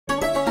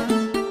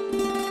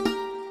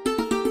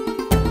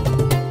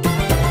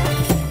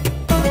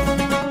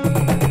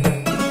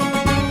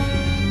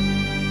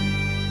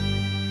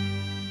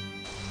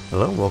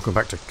Hello, welcome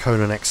back to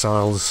Conan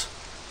Exiles,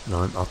 and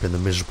I'm up in the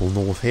miserable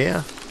north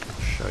here.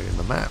 I'll show you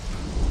the map.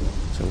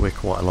 So we're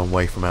quite a long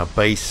way from our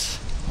base.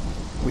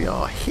 We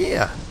are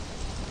here,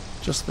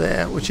 just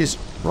there, which is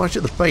right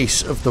at the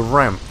base of the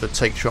ramp that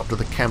takes you up to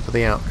the camp of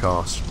the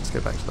outcast. Let's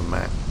go back to the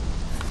map.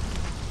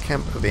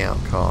 Camp of the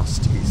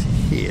outcast is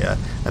here,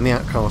 and the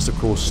outcast of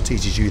course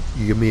teaches you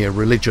Ymir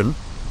religion.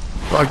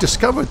 But I've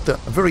discovered that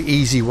a very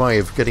easy way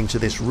of getting to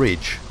this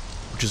ridge,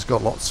 which has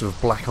got lots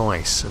of black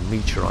ice and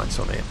meteorites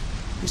on it,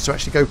 is to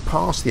actually go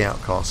past the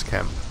outcast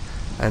camp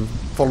and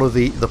follow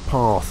the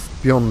path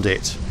beyond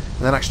it,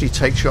 and that actually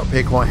takes you up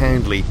here quite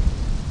handily.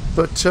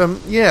 But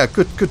yeah,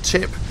 good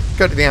tip.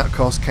 Go to the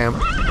outcast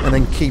camp and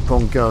then keep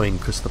on going,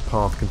 because the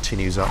path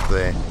continues up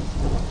there.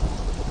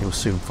 You'll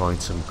soon find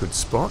some good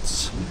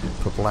spots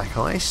for black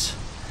ice.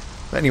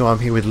 But anyway, I'm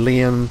here with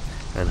Liam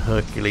and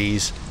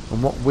Hercules,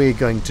 and what we're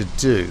going to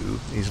do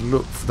is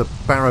look for the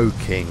Barrow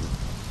King.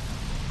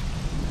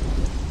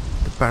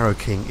 The Barrow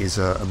King is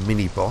a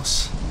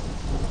mini-boss.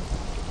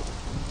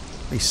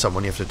 He's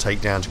someone you have to take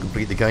down to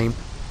complete the game.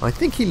 I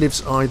think he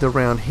lives either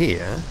around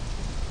here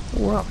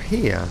or up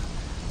here,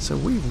 so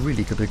we've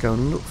really got to go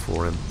and look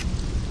for him.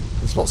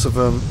 There's lots of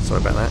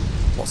sorry about that,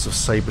 lots of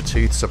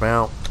saber-tooths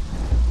about.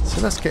 So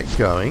let's get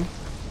going.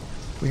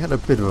 We had a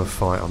bit of a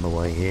fight on the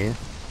way here.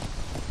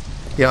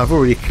 Yeah, I've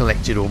already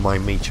collected all my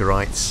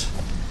meteorites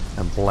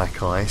and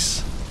black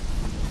ice.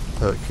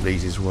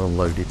 Hercules is well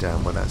loaded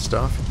down with that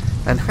stuff.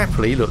 And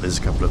happily, look, there's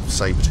a couple of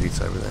saber-tooths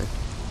over there.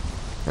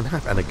 And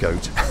a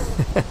goat.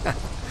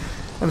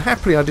 And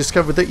happily I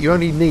discovered that you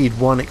only need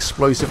one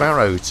explosive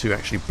arrow to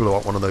actually blow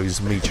up one of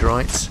those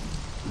meteorites,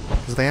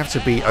 because they have to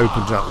be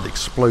opened up with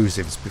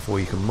explosives before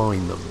you can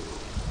mine them.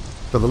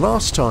 But the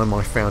last time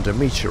I found a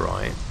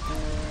meteorite,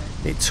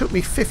 it took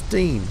me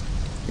 15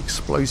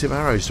 explosive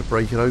arrows to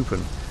break it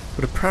open,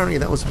 but apparently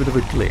that was a bit of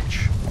a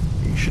glitch.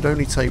 You should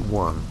only take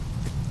one.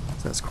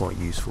 So that's quite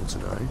useful to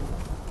know.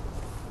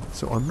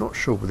 So I'm not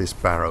sure where this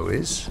barrow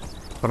is,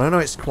 but I know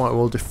it's quite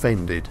well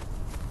defended.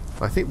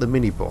 I think the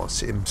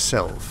mini-boss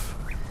himself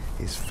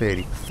is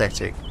fairly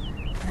pathetic,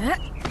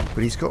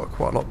 but he's got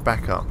quite a lot of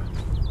backup.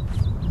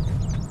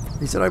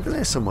 Is it over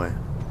there somewhere?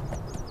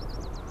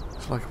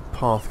 It's like a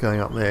path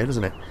going up there,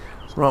 doesn't it?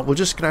 Right, we're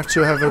just going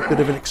to have a bit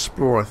of an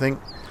explore, I think.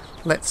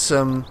 Let's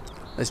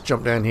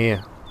jump down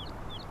here.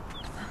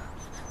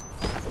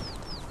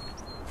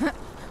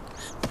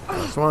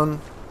 That's one.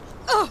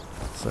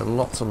 So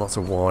lots and lots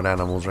of wild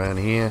animals around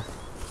here.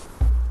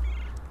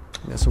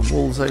 There's some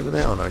wolves over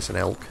there. Oh no, it's an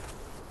elk.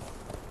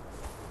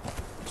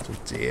 Just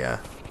a deer.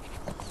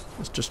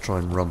 Let's just try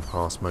and run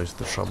past most of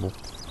the trouble.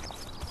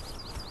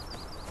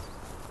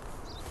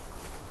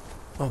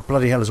 Oh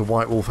bloody hell, there's a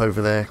white wolf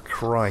over there.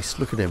 Christ,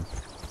 look at him.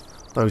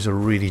 Those are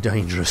really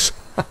dangerous.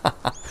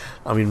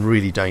 I mean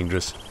really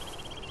dangerous.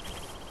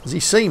 Does he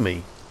see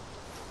me?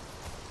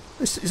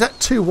 Is that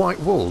two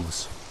white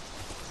wolves?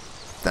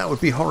 That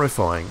would be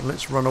horrifying.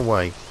 Let's run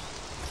away.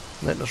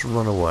 Let us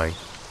run away.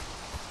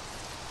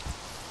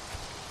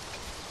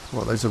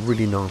 Well, those are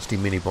really nasty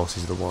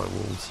mini-bosses, the white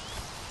wolves.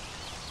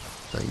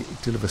 They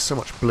deliver so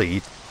much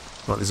bleed.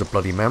 Right, there's a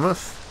bloody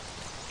mammoth.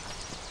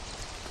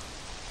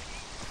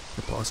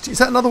 Is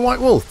that another white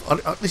wolf?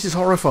 This is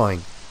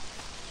horrifying.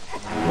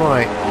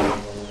 Right.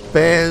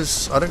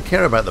 Bears. I don't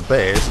care about the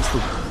bears. It's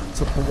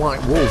the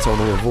white wolves I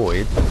want to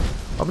avoid.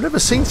 I've never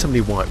seen so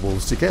many white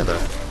wolves together.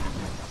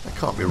 That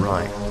can't be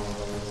right.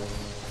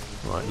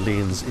 Right,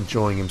 Liam's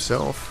enjoying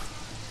himself.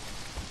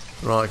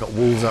 Right, got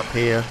wolves up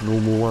here,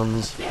 normal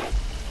ones.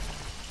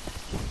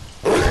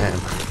 Man.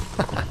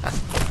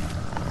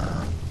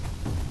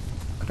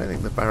 I don't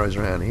think the barrow's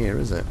around here,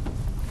 is it?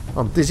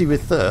 I'm dizzy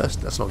with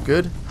thirst, that's not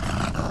good.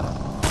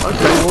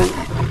 Okay, well,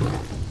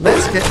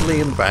 let's get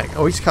Liam back.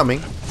 Oh, he's coming.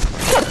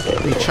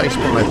 Being chased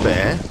by a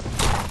bear.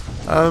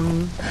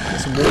 Get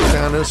some walk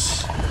down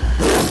us.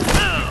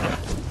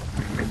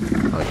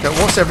 Okay,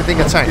 what's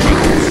everything attacking?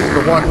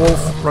 The white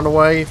wolf, run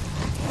away.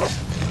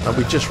 And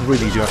we just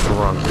really do have to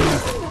run.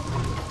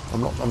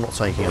 I'm not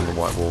taking on the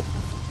white wolf.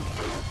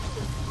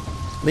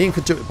 Liam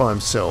could do it by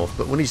himself,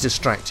 but when he's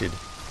distracted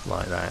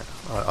like that,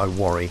 I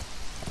worry.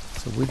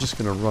 So we're just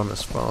going to run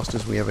as fast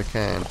as we ever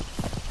can.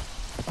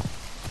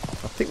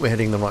 I think we're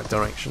heading in the right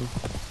direction.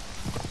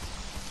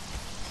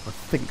 I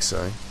think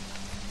so.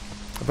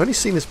 I've only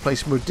seen this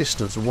place from a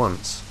distance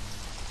once.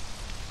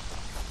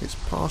 It's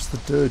past the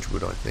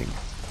Dirgewood, I think.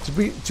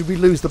 Did we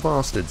lose the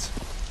bastards?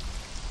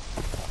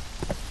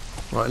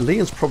 Right,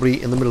 Liam's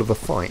probably in the middle of a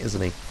fight,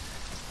 isn't he?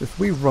 If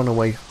we run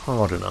away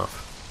hard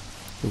enough,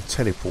 he'll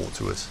teleport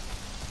to us.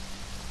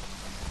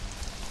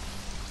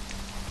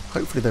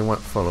 Hopefully they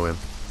won't follow him.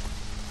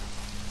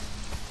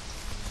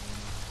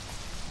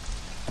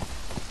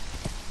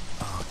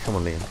 Oh, come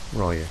on Liam,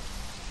 where are you?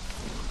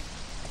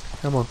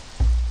 Come on.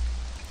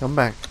 Come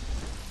back.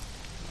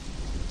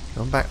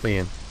 Come back,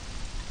 Liam.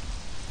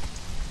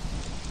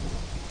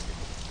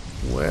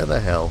 Where the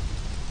hell?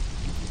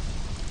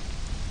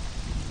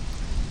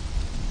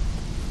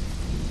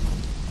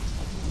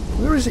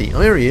 Where is he?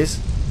 Oh, here he is.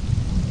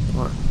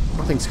 Right,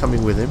 nothing's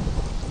coming with him.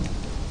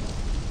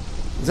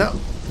 Is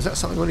Is that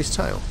something on his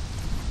tail?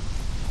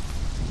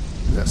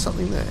 Is that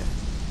something there?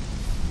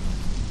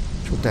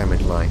 What's your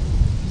damage like?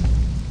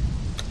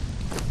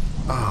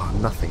 Ah,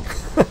 nothing.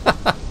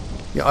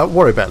 Yeah, I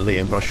worry about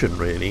Liam, but I shouldn't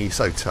really. He's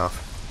so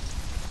tough.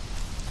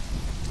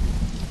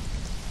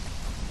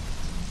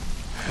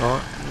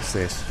 Alright, what's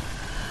this?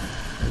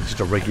 It's just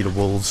a regular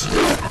wolves.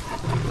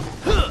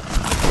 Well,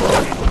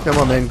 come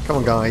on then, come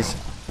on guys.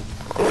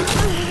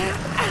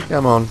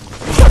 Come on.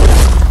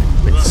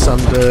 Bit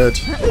sundered.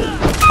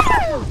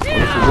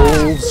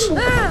 Wolves.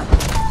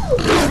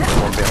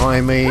 One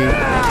behind me.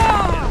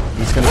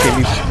 He's going to get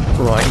me.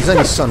 Right, he's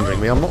only sundering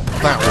me. I'm not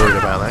that worried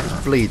about that.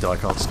 It's bleed that I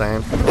can't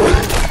stand.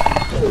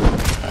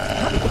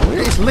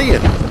 It's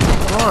Liam.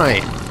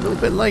 Right, a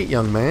little bit late,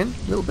 young man.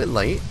 A little bit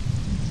late.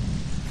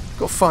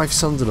 Got 5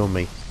 sundered on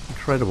me.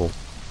 Incredible.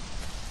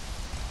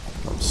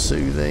 I'm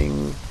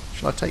soothing.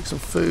 Shall I take some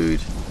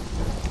food?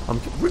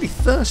 I'm really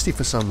thirsty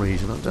for some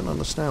reason. I don't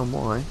understand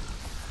why.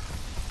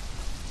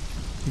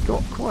 We've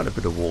got quite a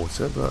bit of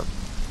water, but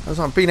as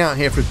I've been out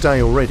here for a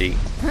day already,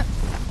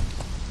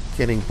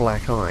 getting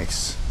black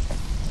ice,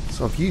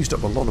 so I've used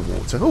up a lot of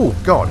water. Oh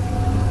God!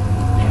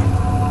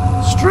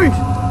 Street.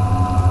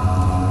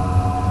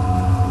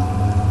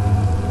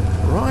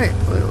 Right,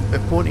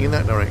 they're pointing in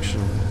that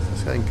direction.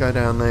 Let's go and go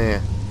down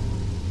there.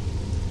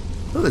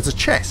 Oh, there's a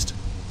chest.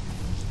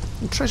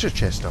 A treasure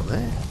chest up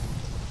there.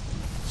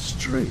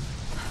 Street.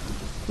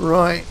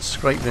 Right,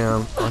 scrape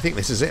down. I think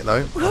this is it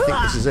though. I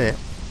think this is it.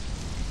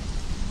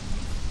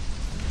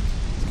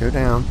 Let's go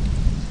down.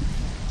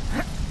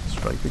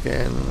 Scrape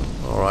again.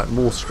 Alright,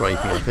 more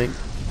scraping I think.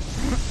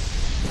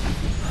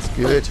 That's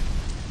good.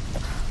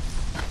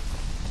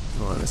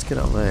 Alright, let's get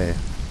up there.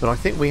 But I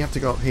think we have to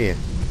go up here.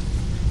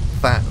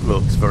 That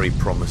looks very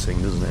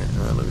promising, doesn't it?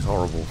 That looks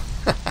horrible.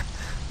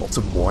 Lots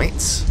of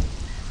whites.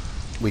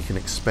 We can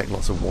expect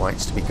lots of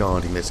whites to be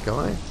guarding this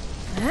guy.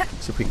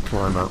 So if we can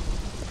climb up.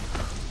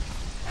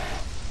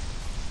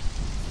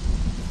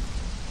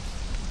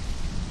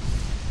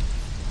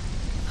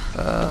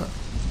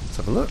 Let's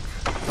have a look.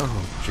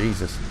 Oh,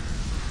 Jesus.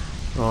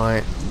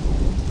 Right.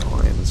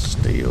 Iron,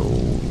 steel,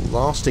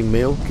 lasting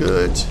meal,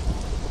 good.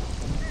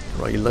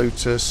 Grey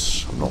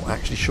lotus. I'm not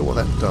actually sure what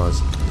that does.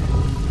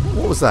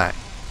 What was that?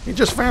 It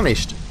just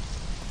vanished.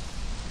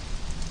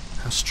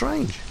 How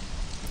strange.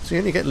 So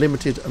you only get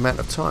limited amount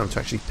of time to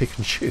actually pick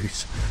and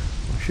choose.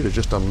 I should have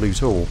just done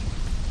loot all.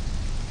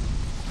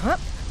 Get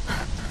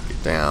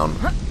down.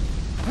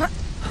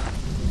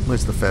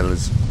 Where's the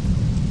fellas?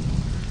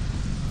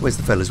 Where's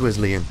the fellas? Where's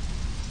Liam?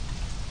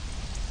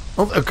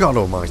 Oh God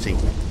almighty.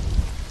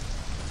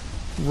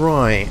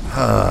 Right.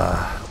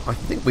 I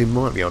think we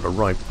might be able to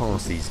ride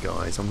past these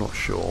guys. I'm not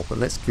sure, but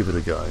let's give it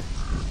a go.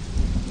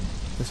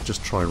 Let's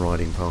just try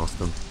riding past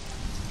them.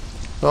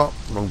 Oh,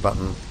 wrong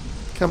button.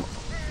 Come on.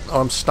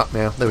 Oh, I'm stuck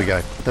now. There we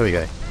go. There we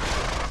go.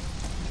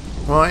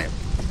 Right.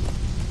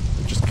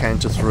 Just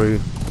canter through.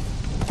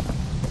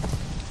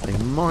 They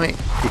might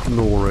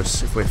ignore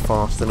us if we're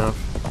fast enough.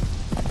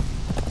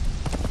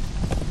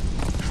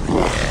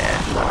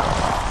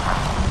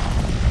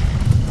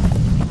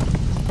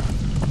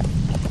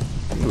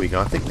 Here we go.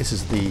 I think this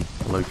is the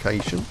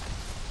location.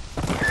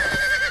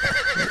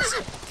 Let's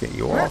get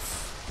you off.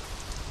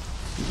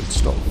 You can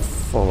stop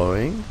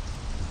following.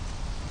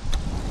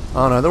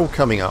 Oh no, they're all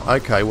coming up.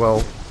 Okay, well,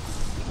 all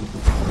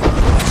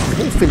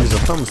fingers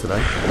and thumbs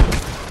today.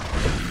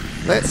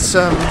 Let's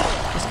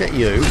get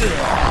you.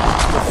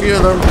 A few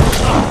of them.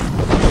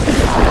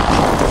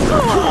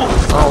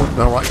 Oh,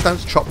 no, right,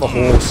 don't chop the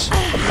horse.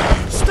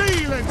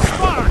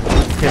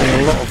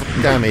 Getting a lot of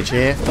damage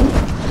here.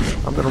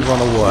 I'm going to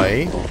run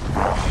away.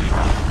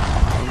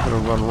 I'm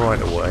going to run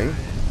right away.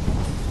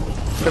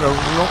 I'm going to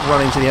not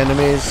run into the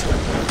enemies.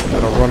 I'm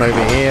going to run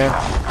over here.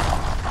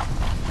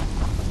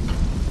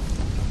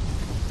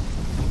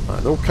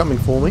 Right, they're all coming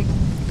for me.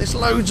 There's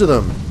loads of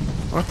them.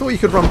 I thought you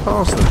could run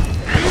past them.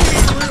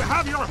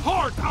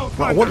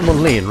 Well, I want them on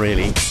Liam,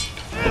 really.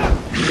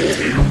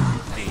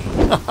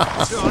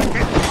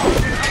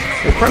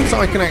 Well, perhaps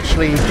I can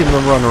actually give them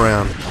a run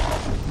around.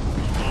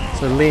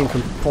 So Liam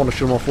can polish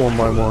them off one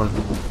by one.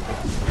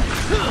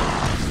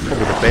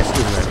 Probably the best,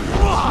 isn't it?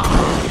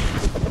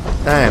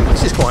 Damn,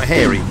 this is quite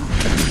hairy.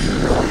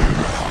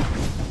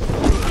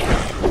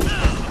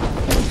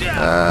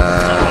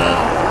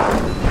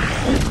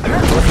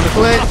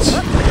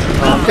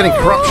 Oh, I'm getting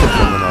corruption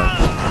from them though.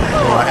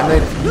 Alright, and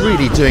they're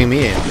really doing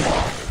me in.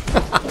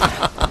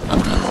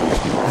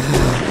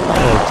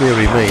 Oh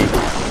dearie me.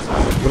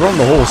 They're on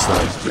the horse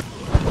though.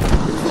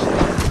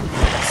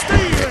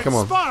 Yeah, come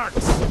on. A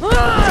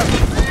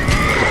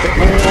bit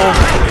more.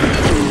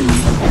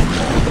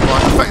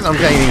 Right, the fact that I'm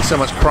gaining so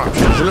much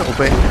corruption is a little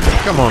bit...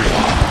 Come on.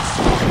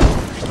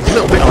 It's a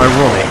little bit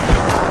ironic.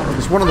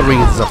 It's one of the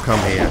reasons I've come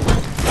here.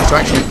 To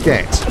actually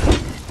get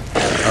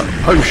a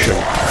potion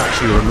that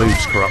actually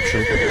removes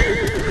corruption.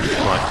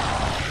 Right.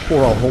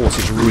 Poor old horse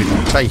is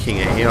really taking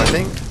it here, I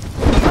think.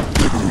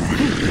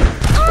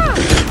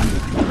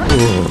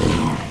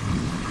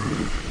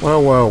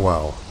 Well, well,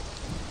 well.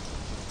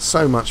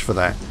 So much for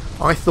that.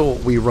 I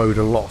thought we rode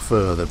a lot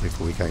further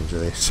before we came to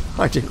this.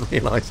 I didn't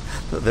realise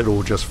that they'd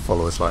all just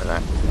follow us like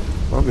that.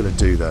 What I'm going to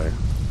do though,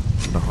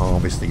 I'm going to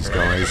harvest these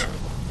guys.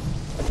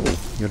 Oh,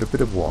 you had a bit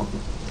of what?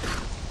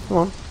 Come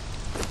on.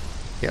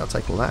 Yeah, I'll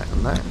take all that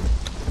and that.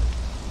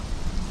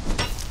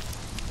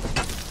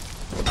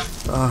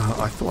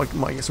 I thought I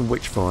might get some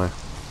witchfire.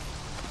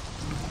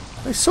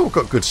 They've sort of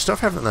got good stuff,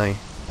 haven't they?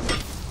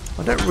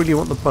 I don't really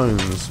want the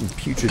bones and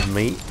putrid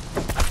meat.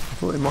 I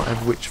thought they might have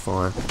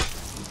witchfire.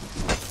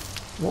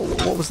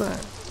 What was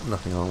that?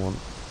 Nothing I want.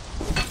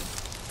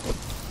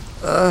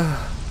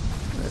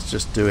 Let's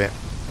just do it.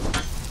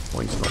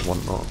 Why is not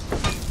one not?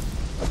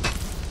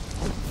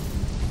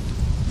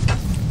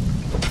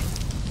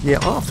 Yeah,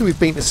 after we've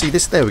been to see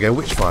this, there we go,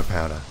 witchfire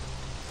powder.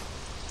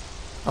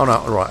 Oh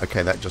no, right,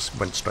 okay, that just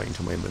went straight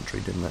into my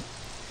inventory, didn't it?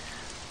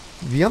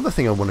 The other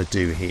thing I want to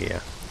do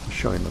here,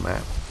 showing the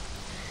map,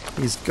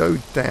 is go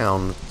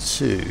down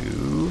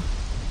to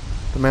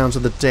the Mounds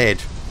of the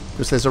Dead,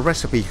 because there's a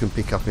recipe you can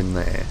pick up in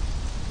there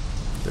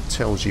that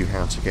tells you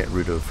how to get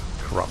rid of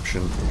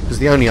corruption. Because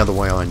the only other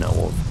way I know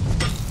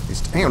of is...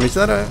 Hang on, is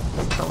that a...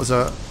 That was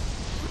a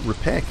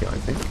repair kit, I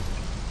think.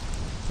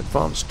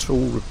 Advanced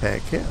tool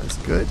repair kit, that's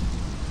good.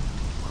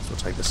 Might as well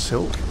take the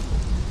silk.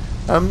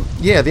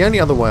 Yeah, the only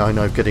other way I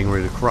know of getting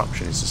rid of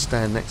corruption is to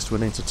stand next to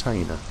an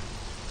entertainer.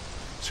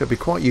 So it'd be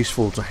quite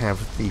useful to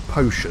have the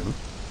potion.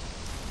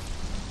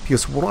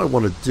 Because what I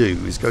want to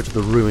do is go to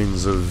the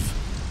ruins of...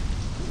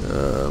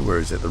 where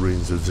is it? The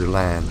ruins of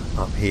Zulan,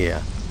 up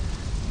here.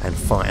 And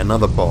fight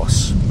another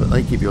boss, but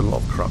they give you a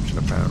lot of corruption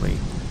apparently.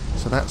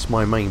 So that's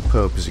my main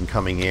purpose in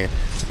coming here,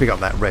 to pick up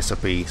that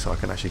recipe so I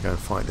can actually go and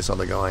fight this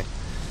other guy.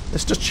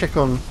 Let's just check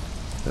on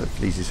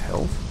Hercules'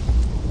 health.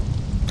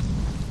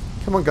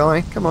 Come on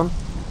guy, come on.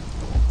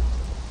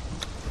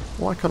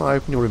 Why can't I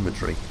open your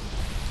inventory?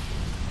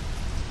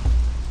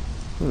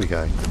 There we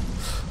go.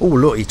 Oh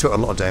look, he took a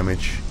lot of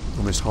damage.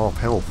 Almost half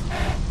health.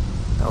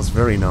 That was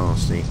very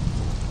nasty.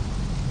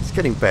 It's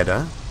getting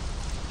better.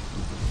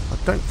 I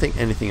don't think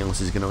anything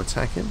else is going to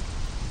attack him.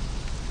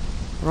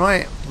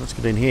 Right, let's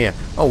get in here.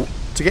 Oh,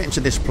 to get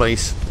into this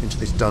place, into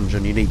this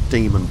dungeon, you need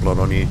demon blood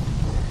on you.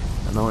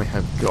 And I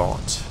have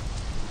got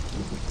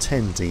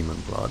 10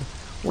 demon blood.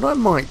 What I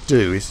might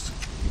do is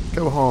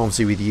go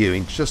halvesy with you,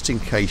 just in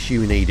case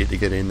you need it to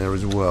get in there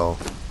as well.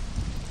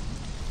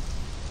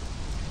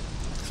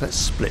 So let's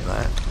split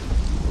that.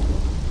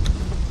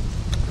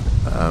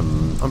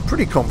 I'm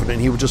pretty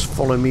confident he will just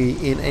follow me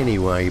in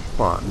anyway,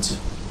 but...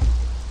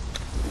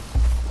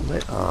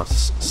 Let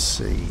us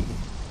see.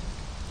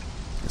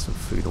 Get some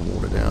food and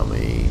water down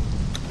me.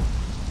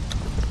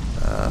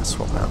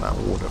 Swap out that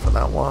water for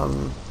that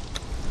one.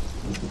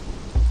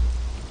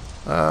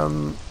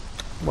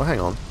 Well, hang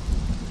on.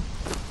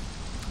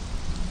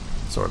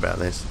 Sorry about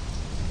this.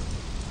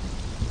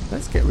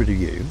 Let's get rid of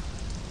you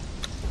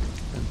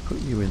and put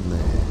you in there.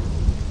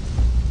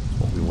 That's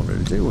what we wanted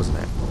to do, wasn't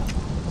it?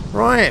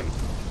 Right.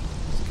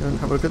 Let's go and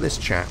have a look at this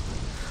chap.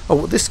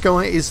 Oh, this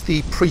guy is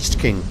the Priest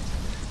King.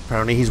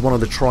 Apparently he's one of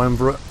the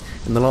Triumvirate.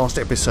 In the last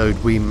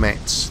episode we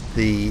met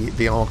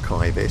the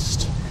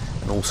Archivist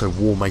and also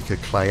Warmaker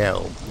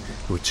Clael,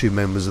 who were two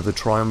members of the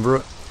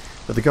Triumvirate.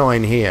 But the guy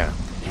in here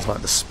is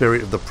like the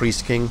spirit of the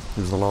Priest King,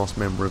 who was the last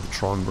member of the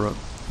Triumvirate.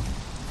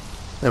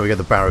 There we go,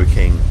 the Barrow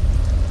King.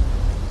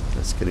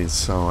 Let's get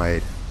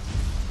inside.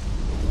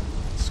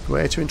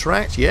 Square to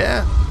interact,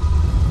 yeah.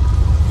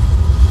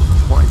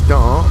 Quite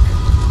dark.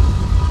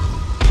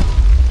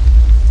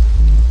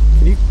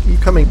 You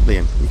coming,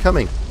 Liam? You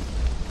coming?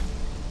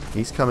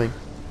 He's coming.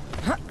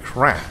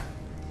 Crap.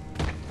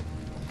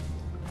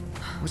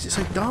 Why is it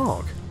so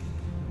dark?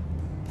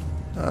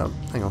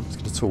 Hang on, let's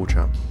get a torch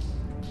up.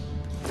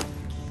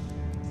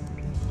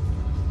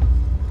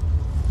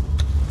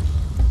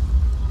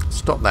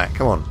 Stop that,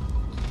 come on.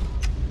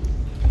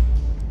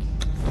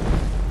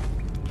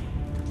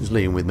 Is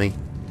Liam with me?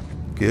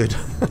 Good.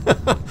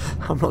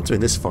 I'm not doing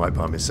this fight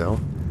by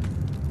myself.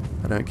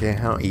 I don't care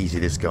how easy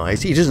this guy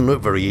is. He doesn't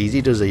look very easy,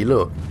 does he?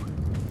 Look.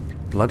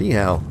 Bloody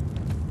hell.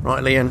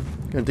 Right, Leon,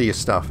 go and do your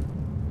stuff.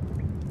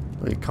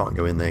 Well, you can't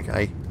go in there,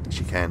 eh? Yes,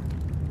 you can.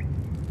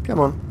 Come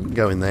on, you can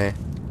go in there.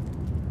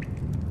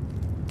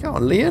 Come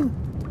on, Leon.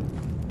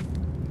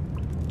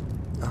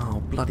 Oh,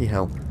 bloody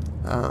hell.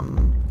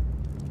 Come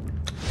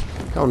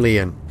on,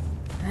 Leon.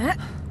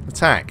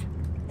 Attack.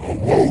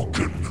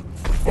 Awoken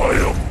by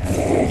a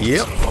mortal.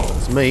 Yep,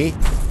 it's me.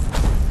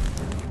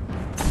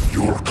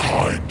 Your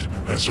kind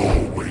has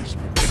always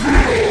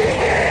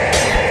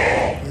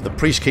Yeah, the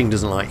Priest King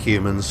doesn't like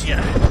humans.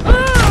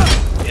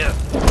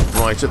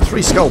 Right, a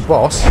 3-skull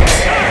boss. He's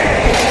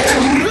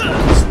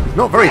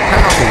not very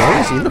powerful though,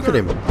 is he? Look at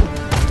him.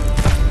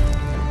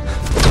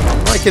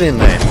 Right, get in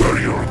there. where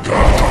your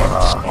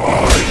gods. I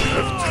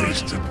have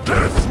tasted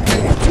death,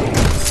 mortal.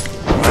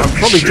 I'm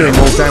probably doing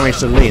more damage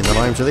to Leon than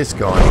I am to this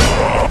guy.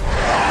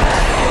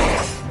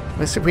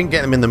 Let's see if we can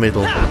get them in the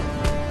middle.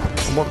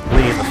 I want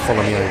Leon to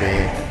follow me over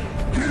here.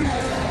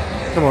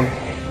 Come on.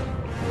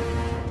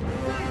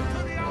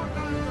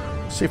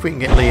 See if we can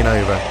get Leon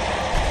over.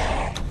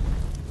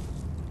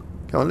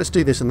 Come on, let's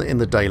do this in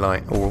the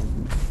daylight, or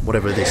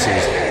whatever this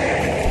is.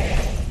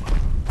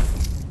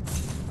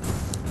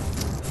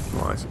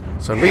 Right,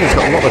 so Lee's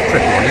got a lot of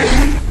cripple on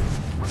him.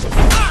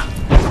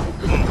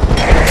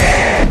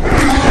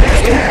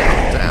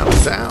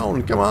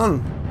 Down, come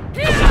on.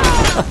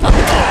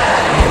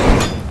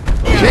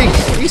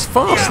 Jeez, he's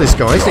fast, this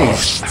guy, isn't he?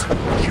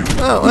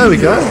 Oh, there we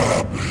go.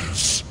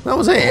 That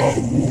was it.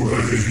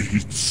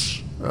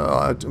 Oh,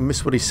 I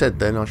missed what he said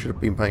then. I should have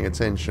been paying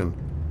attention.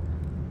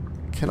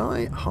 Can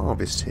I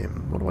harvest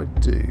him? What do I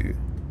do?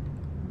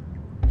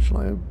 Shall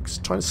I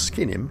try to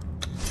skin him?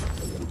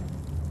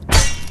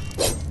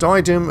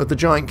 Diadem of the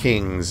Giant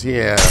Kings.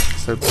 Yeah,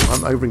 so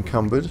I'm over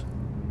encumbered.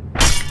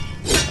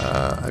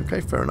 Okay,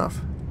 fair enough.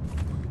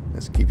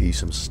 Let's give you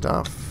some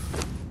stuff.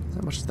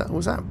 How much is that?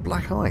 Was that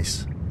black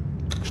ice?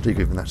 Should have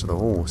given that to the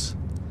horse.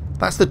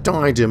 That's the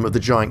Diadem of the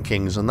Giant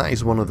Kings, and that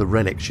is one of the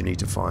relics you need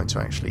to find to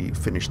actually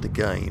finish the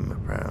game,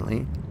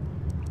 apparently.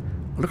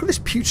 Look at this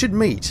putrid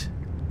meat.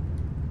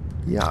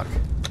 Yuck.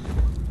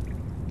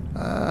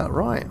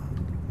 Right.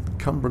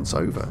 Encumbrance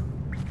over.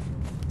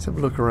 Let's have a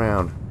look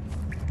around.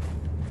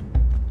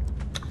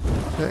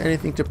 Is there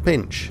anything to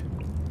pinch?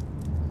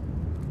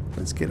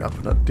 Let's get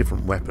up a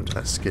different weapon to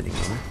that skinning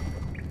one.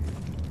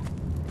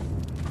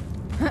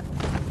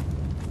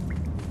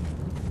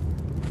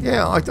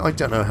 Yeah, I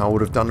don't know how I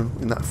would have done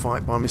in that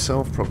fight by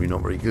myself. Probably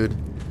not very good.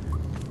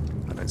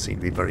 I don't seem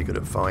to be very good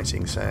at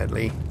fighting,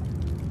 sadly.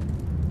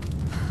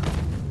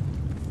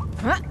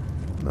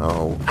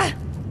 No.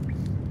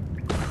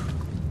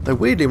 Though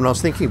weirdly, when I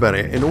was thinking about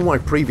it, in all my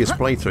previous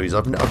playthroughs,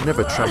 I've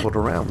never travelled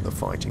around with the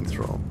fighting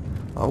thrall.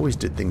 I always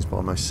did things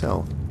by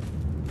myself.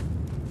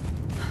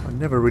 I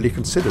never really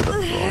considered a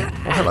thrall. Oh,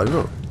 hello,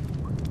 look.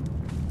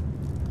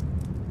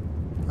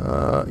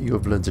 You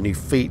have learned a new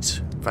feat.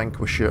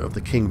 Vanquisher of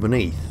the King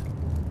Beneath.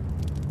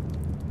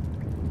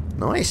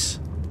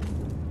 Nice.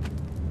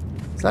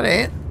 Is that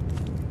it?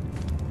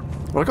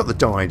 Well, I got the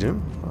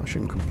diadem. I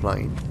shouldn't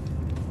complain.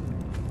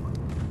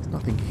 There's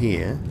nothing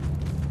here.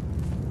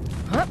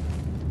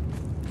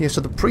 Yeah, so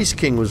the Priest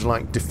King was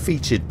like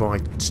defeated by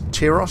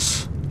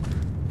Tyros,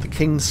 the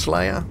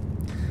Kingslayer.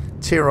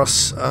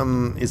 Tyros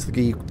is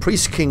the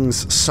Priest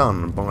King's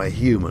son by a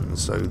human,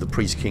 so the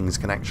Priest Kings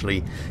can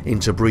actually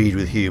interbreed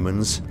with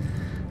humans.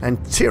 And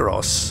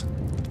Tyros,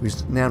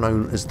 who's now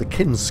known as the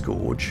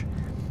Kinscourge,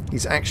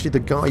 is actually the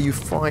guy you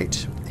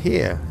fight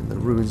here in the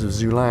ruins of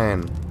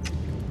Zulan.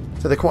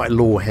 So they're quite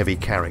lore-heavy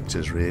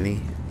characters,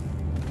 really.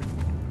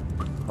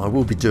 I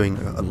will be doing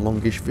a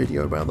longish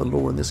video about the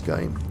lore in this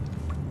game.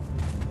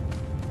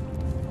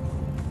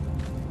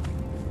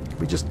 Can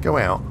we just go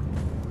out?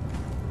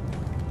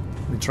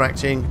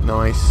 Interacting,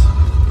 nice.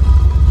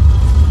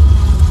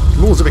 The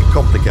lore's a bit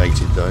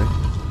complicated, though.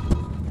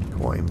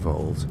 Quite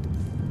involved.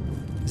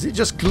 Is it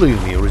just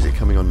gloomy, or is it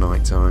coming on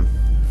night time?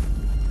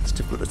 It's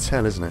difficult to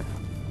tell, isn't it?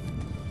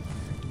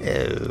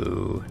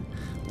 Oh.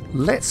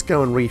 Let's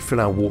go and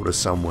refill our water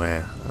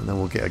somewhere, and then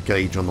we'll get a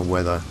gauge on the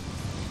weather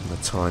and the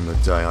time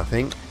of day, I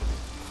think.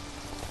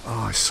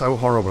 Oh, it's so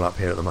horrible up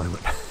here at the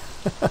moment.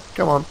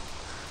 Come on.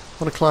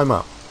 I want to climb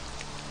up.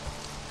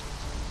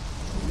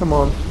 Come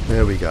on.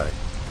 There we go.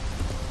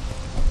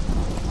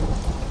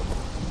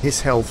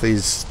 His health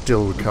is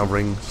still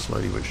recovering,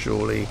 slowly but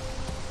surely.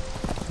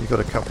 We've got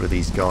a couple of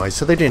these guys.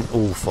 So they didn't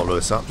all follow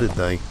us up, did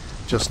they?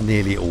 Just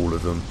nearly all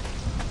of them.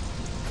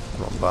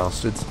 Rotten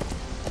bastards.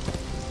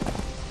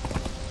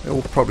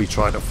 They'll probably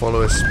try to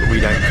follow us, but we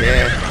don't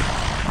care.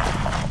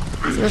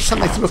 Is there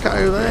something to look at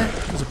over there?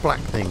 There's a black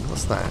thing.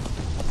 What's that?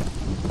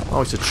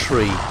 Oh, it's a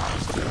tree.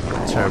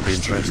 Not terribly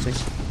interesting.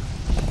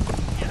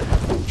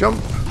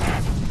 Jump!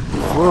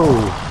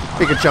 Whoa!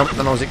 Bigger jump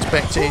than I was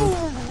expecting.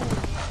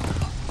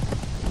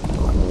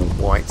 More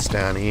whites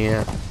down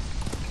here.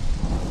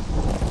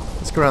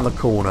 Let's go around the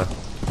corner.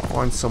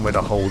 Find somewhere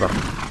to hold up. So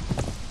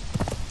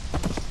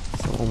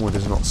one where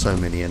there's not so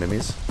many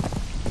enemies.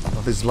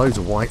 Oh, there's loads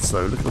of whites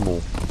though. Look at them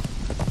all.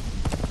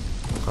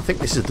 I think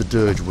this is the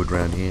dirge wood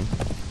round here.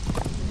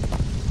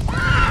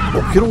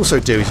 What we could also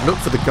do is look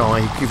for the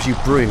guy who gives you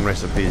brewing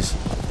recipes.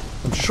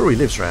 I'm sure he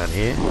lives around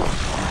here.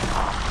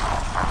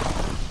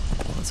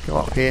 Let's go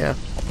up here.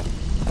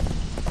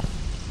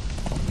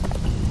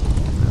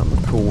 Down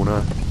the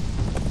corner.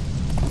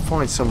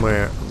 Find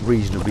somewhere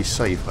reasonably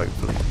safe,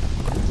 hopefully.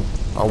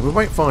 Oh, we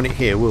won't find it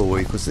here, will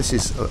we? Because this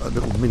is a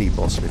little mini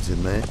boss lives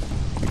in there.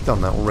 We've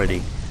done that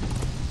already.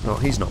 Oh,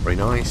 he's not very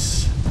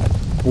nice.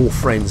 All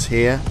friends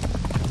here.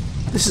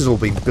 This has all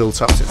been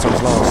built up since I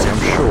was last here,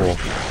 I'm sure.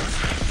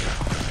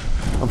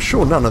 I'm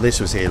sure none of this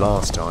was here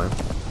last time.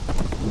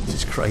 This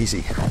is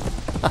crazy.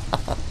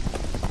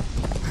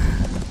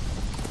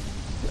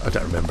 I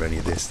don't remember any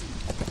of this.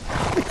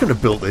 They couldn't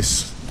have built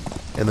this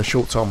in the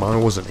short time I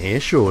wasn't here,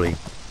 surely.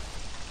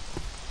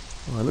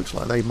 Well, it looks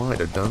like they might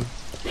have done.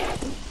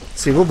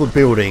 See, with all the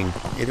building,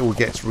 it all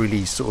gets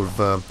really sort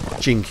of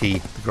jinky,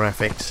 the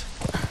graphics.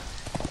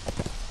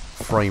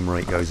 Frame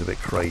rate goes a bit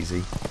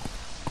crazy.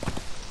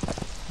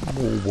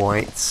 More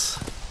whites.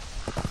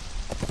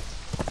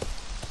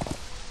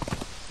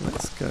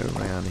 Let's go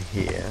around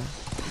here.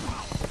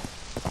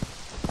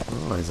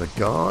 Oh, there's a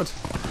guard.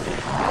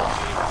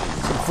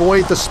 Let's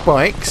avoid the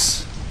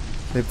spikes.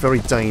 They're very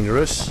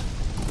dangerous.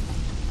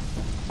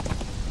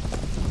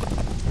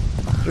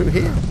 Through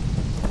here.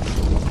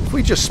 If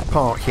we just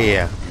park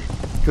here,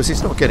 because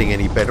it's not getting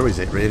any better, is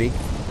it really?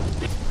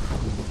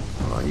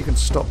 Alright, you can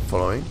stop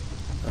following.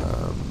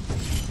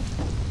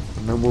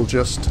 And then we'll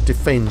just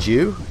defend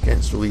you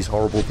against all these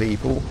horrible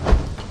people.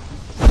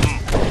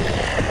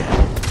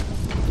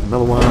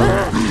 Another one.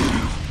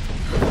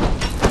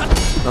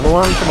 Another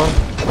one, come on.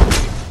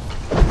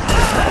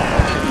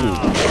 Ooh.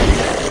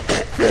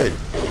 Good.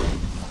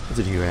 What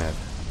did you have?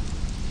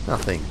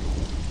 Nothing.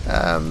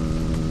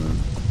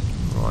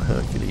 Right,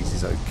 Hercules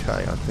is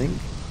okay, I think.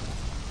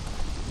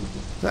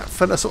 That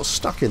fella sort of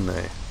stuck in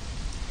there.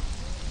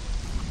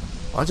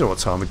 I don't know what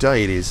time of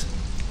day it is.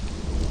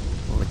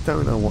 Well, I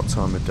don't know what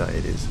time of day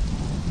it is.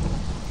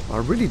 I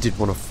really did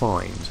want to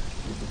find...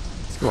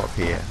 Let's go up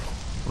here.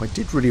 I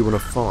did really want to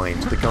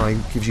find the guy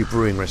who gives you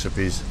brewing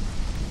recipes.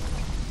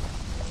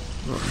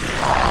 I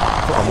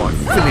thought I might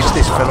finish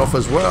this fella off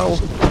as well.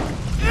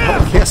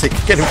 Oh, yes, it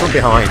can get him from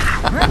behind.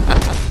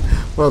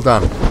 Well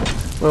done.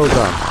 Well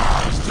done.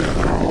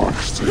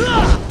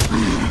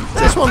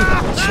 This one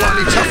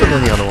slightly tougher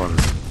than the other ones.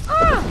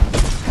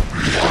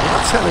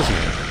 What tells you?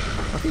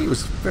 I think he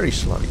was very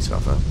slightly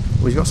tougher.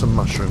 Well, he's got some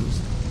mushrooms.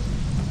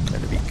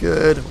 That'll be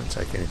good. I won't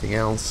take anything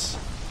else.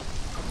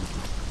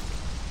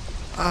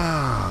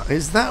 Ah,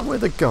 is that where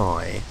the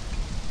guy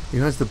who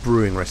has the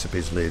brewing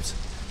recipes lives?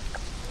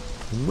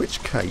 In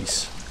which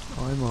case,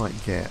 I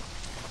might get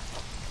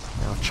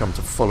our chum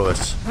to follow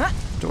us.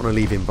 Don't want to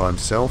leave him by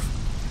himself.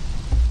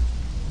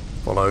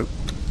 Follow.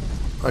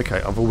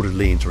 Okay, I've ordered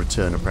Lean to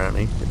return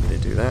apparently. Didn't mean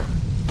to do that.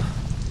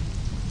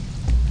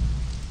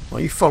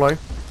 Well, you follow.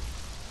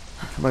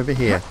 Come over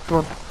here. Come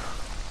on.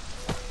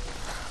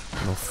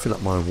 And I'll fill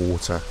up my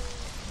water.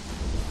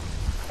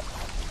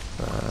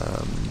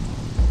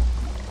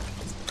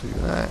 Do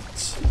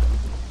that.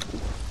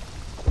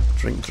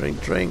 Drink,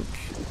 drink, drink.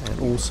 And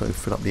also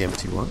fill up the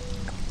empty one.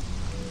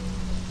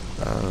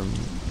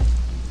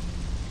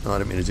 No, I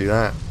didn't mean to do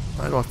that.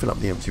 How do I fill up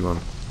the empty one?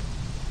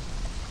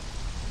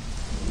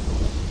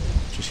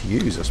 Just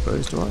use, I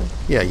suppose, do I?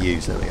 Yeah,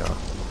 use, there we are.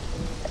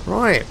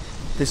 Right,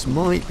 this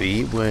might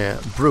be where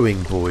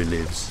Brewing Boy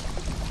lives.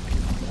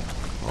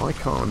 I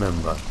can't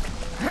remember.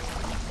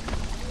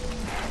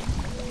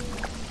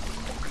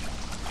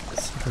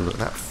 Let's have a look.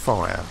 That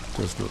fire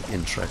does look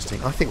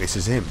interesting. I think this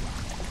is him.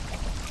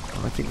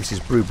 I think this is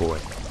Brew Boy.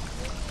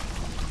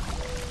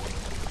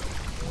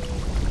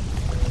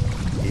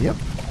 Yep.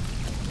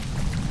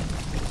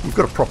 You've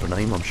got a proper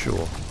name, I'm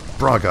sure.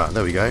 Braga,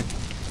 there we go.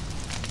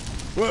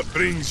 What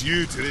brings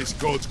you to this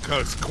God's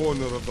cursed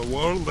corner of the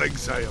world,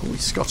 Exile? Oh,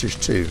 he's Scottish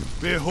too.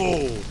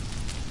 Behold,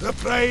 the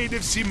pride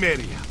of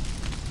Cimmeria,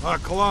 a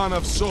clan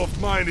of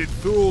soft-minded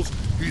fools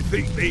who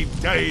think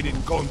they've died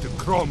and gone to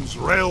Crom's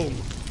realm.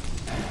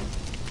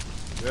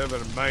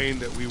 Never mind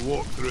that we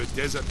walked through a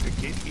desert to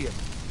get here.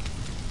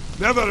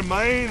 Never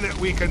mind that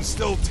we can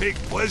still take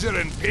pleasure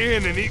in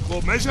pain in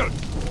equal measure.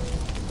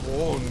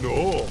 Oh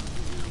no,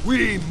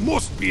 we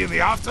must be in the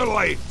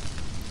afterlife.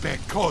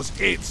 Because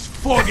it's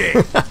foggy!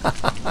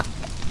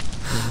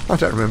 I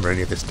don't remember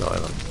any of this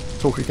dialogue.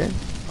 Talk again?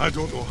 I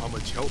don't know how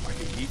much help I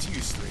can be to you,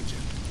 stranger.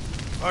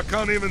 I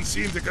can't even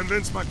seem to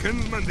convince my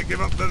kinsmen to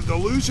give up their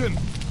delusion.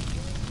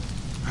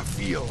 I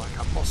feel like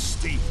I must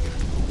stay here.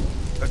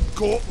 The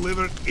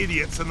goat-livered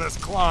idiots in this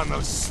clan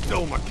are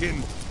still my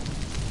kin.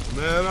 And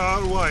there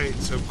are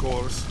whites, of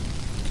course.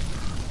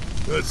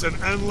 It's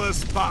an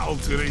endless battle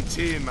to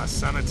retain my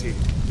sanity.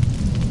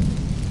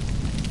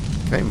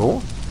 Okay,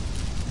 more?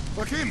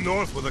 I came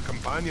north with a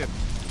companion,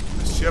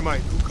 a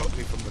Shemite who cut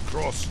me from the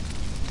cross.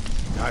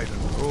 He died on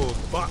the road,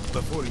 but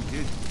before he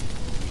did,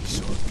 he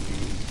saw a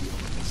great deal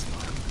of this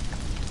land.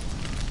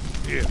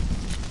 Here,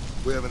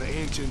 we have an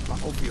ancient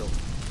battlefield.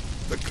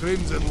 The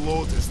crimson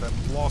lotus that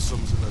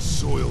blossoms in the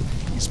soil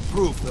is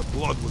proof that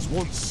blood was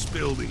once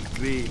spilled in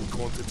great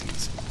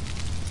quantities.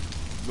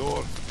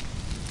 North,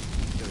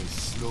 there is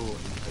snow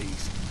and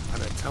ice,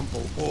 and a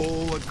temple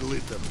all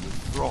aglitter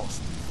with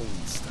frost and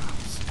fallen stars.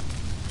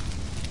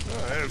 I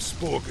have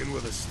spoken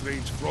with a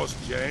strange frost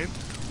giant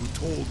who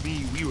told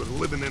me we were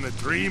living in a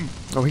dream.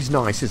 Oh, he's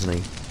nice, isn't he?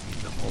 In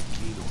the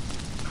volcano,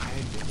 I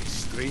met a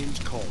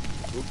strange cult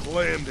who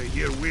claimed to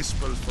hear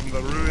whispers from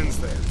the ruins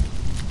there.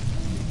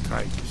 They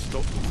tried to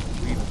stop me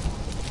from leaving,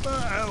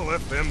 but I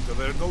left them to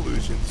their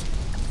delusions.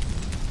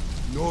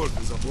 North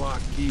is a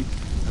black keep,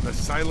 and a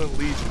silent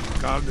legion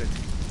who guard it.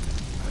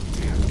 I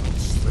dare not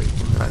stray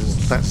too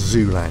That's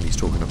Zooland he's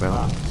talking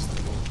about.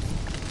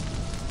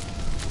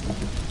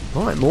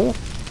 Right, more?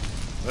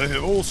 I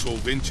have also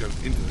ventured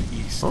into the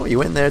east. Oh, you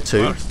went there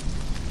too? First,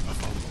 I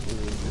found the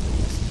old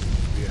enemies,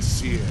 the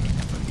Asir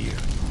and Vanir.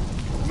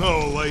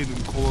 Now lying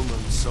and calling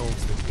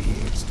themselves the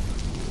Babes of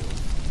the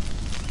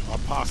North. I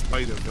passed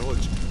by their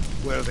village,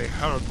 where they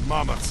herd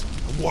mammoths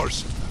and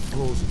worshipped the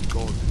frozen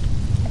god.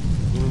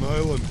 On an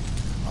island,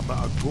 I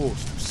met a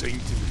ghost who sang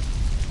to me.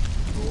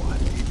 Though I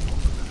did not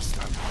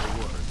understand her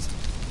words.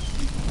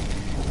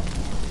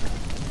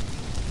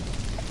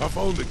 I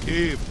found a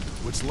cave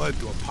which led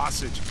to a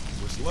passage,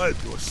 which led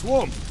to a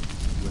swamp,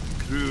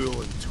 with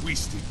cruel and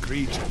twisted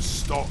creatures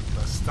stalked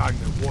the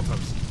stagnant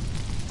waters.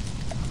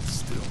 And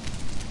still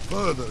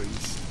further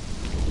east,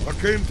 I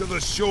came to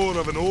the shore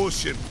of an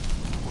ocean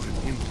or an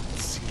inland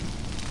sea.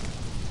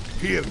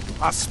 Here,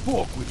 I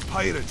spoke with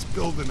pirates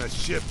building a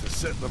ship to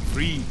set them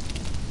free.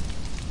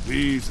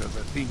 These are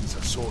the things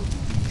I saw in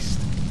the east.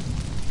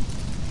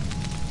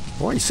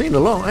 Well, you've seen a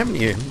lot, haven't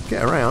you?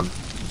 Get around.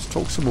 Let's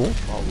talk some more.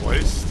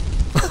 West.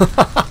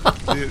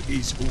 There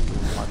is only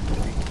one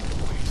thing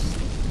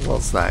west.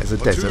 What's that? It's a A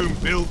desert. tomb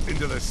built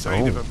into the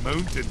side of a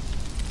mountain,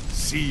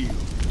 sealed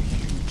with a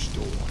huge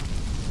door.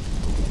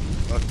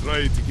 I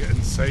tried to get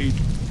inside,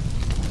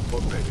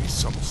 but there is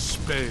some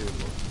spell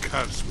or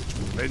curse which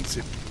prevents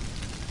it,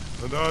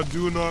 and I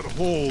do not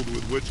hold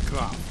with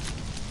witchcraft.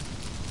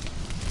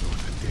 There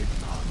was a dead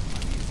man on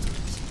the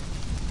entrance.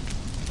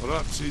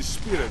 Perhaps his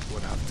spirit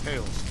would have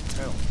tales to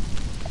tell.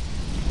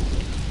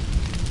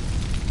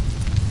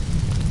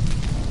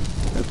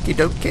 Okie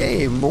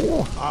dokie,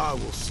 more. I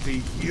will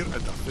stay here and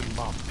defend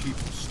my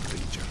people,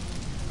 stranger.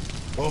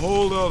 I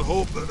hold out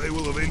hope that they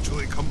will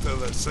eventually come to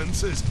their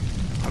senses,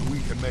 and we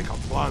can make a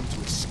plan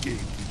to escape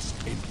this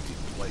empty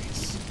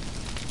place.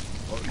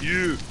 But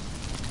you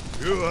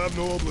have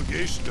no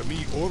obligation to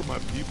me or my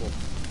people.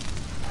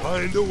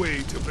 Find a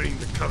way to bring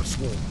the curse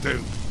wall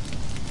down.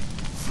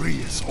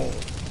 Free us all.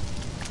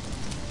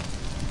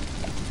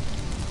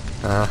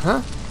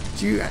 Uh-huh.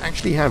 Do you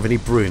actually have any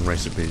brewing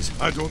recipes?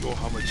 I don't know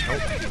how much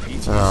help you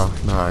need. Oh,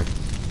 no.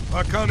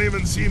 I can't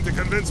even seem to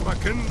convince my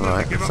kinsman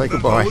Right, to give say up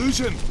goodbye. the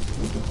illusion.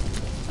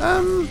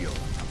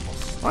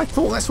 I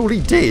thought that's all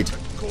he did.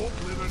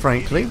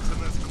 Frankly. I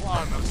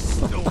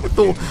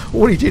thought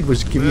all he did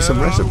was give you some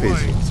recipes.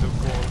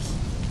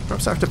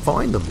 Perhaps I have to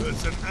find them.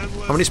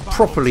 I mean, it's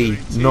properly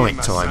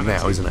night time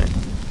now, isn't it?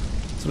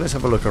 So let's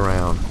have a look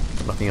around.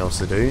 Nothing else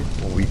to do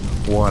while we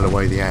while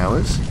away the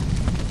hours.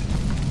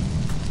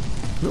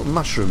 Little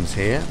mushrooms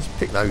here. Let's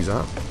pick those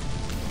up.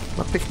 Can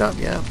I pick it up?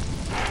 Yeah.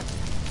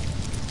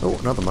 Oh,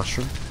 another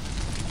mushroom.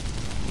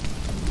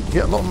 You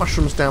get a lot of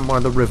mushrooms down by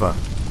the river.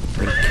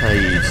 In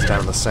caves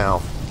down the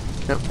south.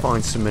 You don't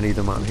find so many of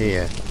them up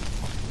here.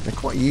 They're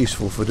quite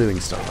useful for doing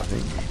stuff, I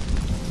think.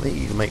 I think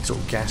you can make sort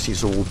of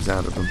gaseous orbs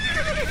out of them.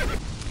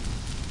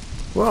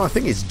 Well, I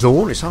think it's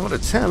dawn. It's hard to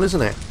tell,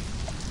 isn't it?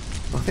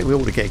 I think we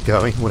ought to get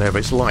going. Whatever,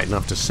 it's light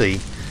enough to see.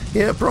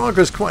 Yeah,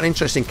 Braga's quite an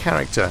interesting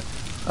character.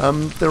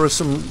 There are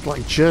some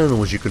like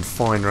journals you can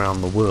find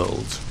around the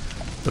world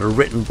that are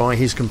written by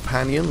his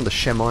companion, the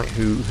Shemite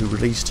who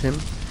released him.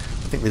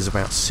 I think there's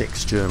about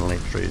 6 journal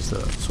entries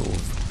that sort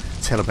of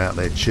tell about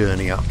their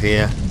journey up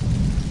here.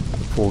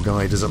 The poor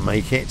guy doesn't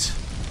make it.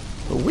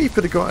 But we've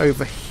got to go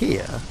over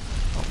here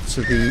up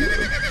to the...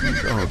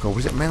 oh god,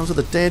 was it Mounds of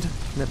the Dead?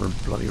 Never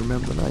bloody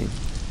remember the name.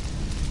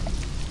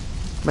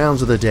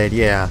 Mounds of the Dead,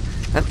 yeah.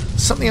 And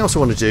something else I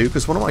want to do,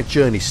 because one of my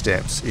journey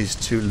steps is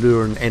to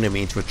lure an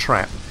enemy into a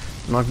trap.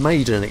 And I've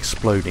made an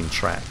exploding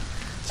trap.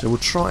 So we'll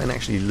try and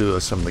actually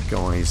lure some of the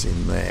guys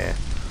in there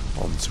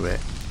onto it.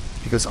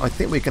 Because I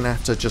think we're going to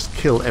have to just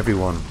kill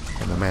everyone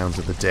in the Mounds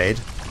of the Dead.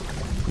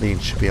 Lean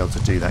should be able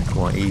to do that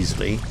quite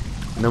easily.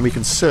 And then we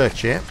can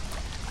search it,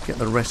 get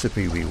the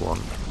recipe we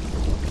want,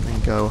 and then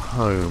go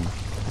home.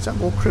 Is that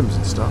more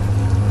crimson stuff?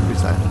 What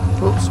is that?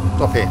 Oops,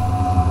 stop here.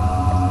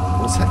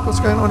 What's that? What's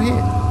going on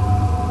here?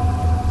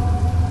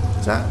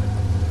 Is that...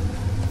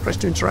 press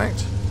to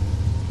interact?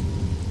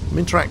 I'm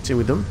interacting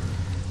with them.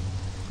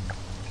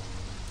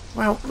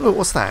 Wow, look,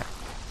 what's that?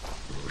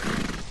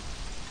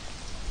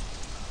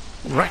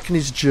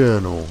 Rachni's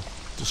Journal.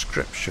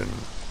 Description.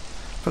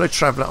 Fellow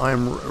traveller, I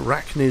am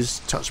Rachni's,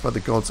 touched by the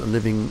gods and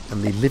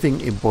the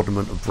living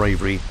embodiment of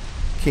bravery,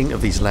 king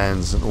of these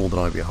lands and all that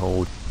I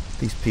behold.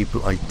 These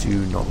people I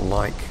do not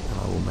like, and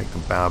I will make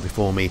them bow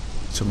before me.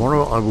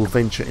 Tomorrow I will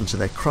venture into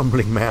their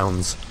crumbling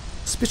mounds,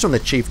 spit on their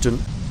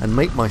chieftain, and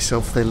make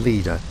myself their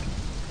leader.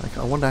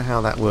 I wonder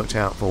how that worked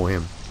out for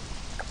him.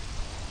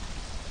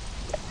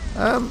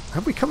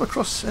 Have we come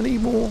across any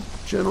more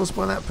journals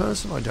by that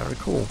person? I don't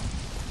recall.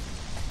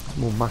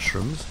 More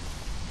mushrooms.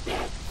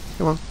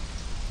 Come on.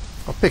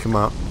 I'll pick them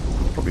up.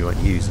 Probably won't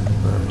use them,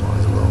 but might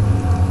as well.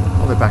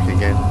 Oh, they're back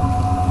again.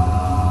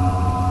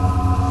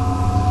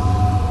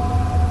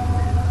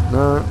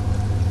 No.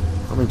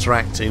 I'm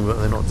interacting, but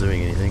they're not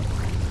doing anything.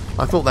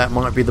 I thought that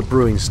might be the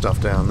brewing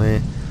stuff down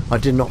there. I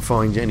did not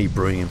find any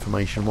brewing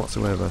information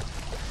whatsoever.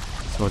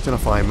 So I don't know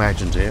if I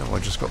imagined it or I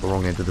just got the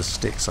wrong end of the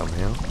stick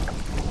somehow.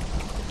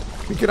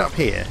 Can we get up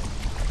here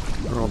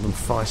rather than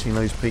fighting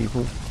those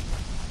people?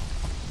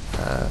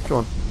 Come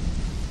on.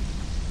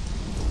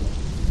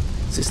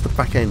 Is this the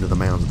back end of the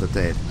Mounds of the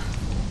Dead?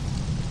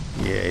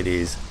 Yeah, it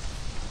is.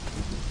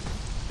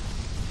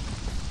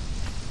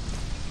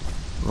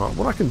 Right,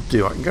 what I can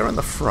do, I can go around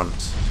the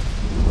front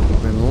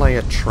and then lay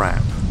a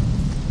trap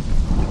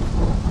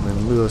and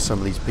then lure some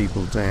of these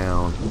people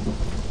down.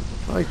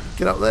 I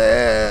get up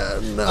there.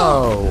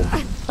 No.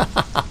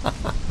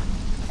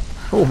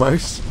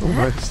 Almost.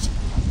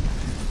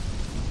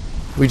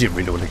 We didn't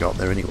really want to go up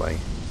there anyway.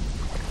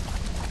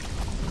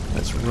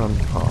 Let's run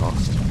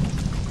past.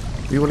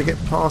 We want to get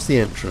past the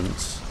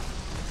entrance,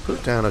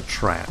 put down a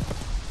trap,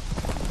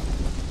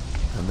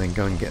 and then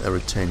go and get their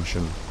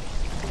attention.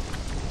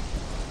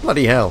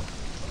 Bloody hell!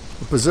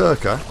 A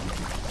berserker?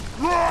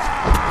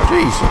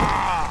 Jeez!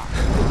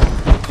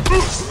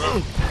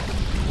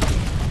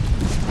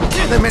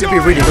 They're meant to be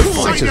really good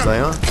fighters, they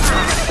are.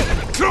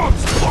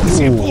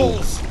 Ooh.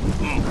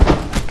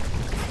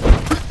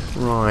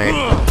 Right.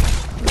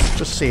 Let's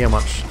just see how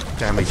much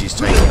damage he's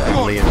taking.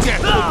 Oh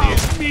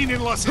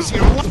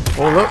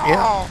look,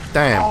 yeah.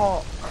 Damn.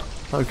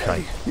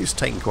 Okay. He was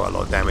taking quite a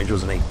lot of damage,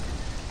 wasn't he?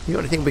 You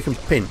got anything we can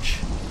pinch?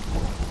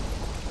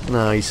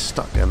 No, he's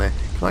stuck down there.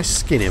 Can I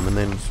skin him and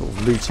then sort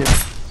of loot him?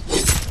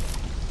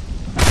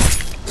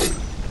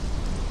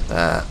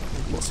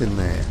 What's in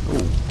there?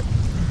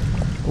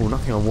 Oh,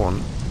 nothing I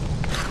want.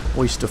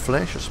 Oyster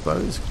flesh, I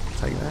suppose.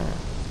 Take that.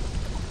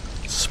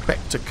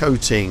 Spectre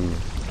coating.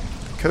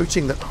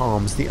 Coating that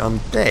harms the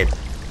undead.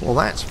 Well,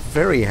 that's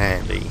very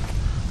handy.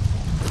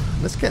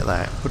 Let's get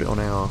that. Put it on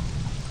our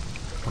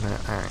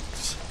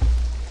axe.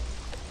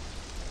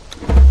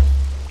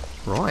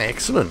 Right,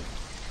 excellent.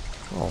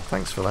 Oh,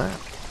 thanks for that.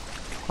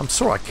 I'm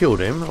sorry I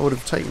killed him. I would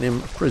have taken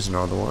him prisoner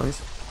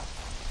otherwise.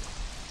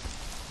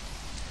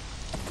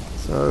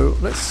 So,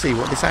 let's see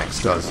what this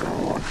axe does.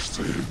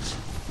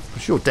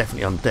 Because you're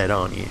definitely undead,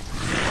 aren't you?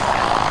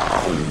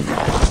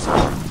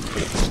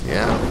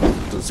 Yeah,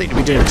 doesn't seem to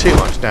be doing too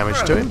much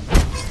damage to him.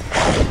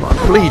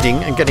 Right,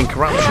 bleeding and getting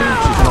corruption,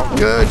 which is not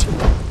good.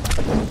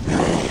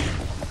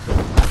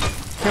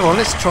 Come on,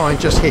 let's try and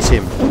just hit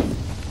him.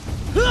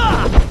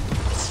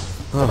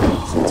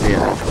 Oh dear.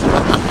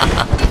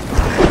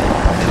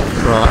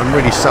 Right, I'm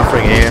really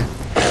suffering here.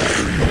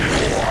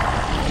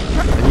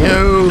 And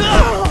you...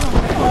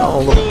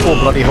 Oh, the poor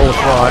bloody horse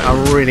rider. I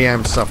really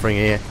am suffering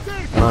here.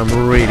 And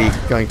I'm really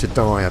going to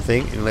die, I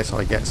think, unless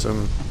I get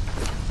some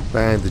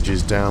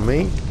bandages down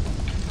me.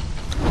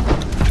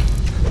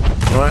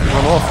 Right,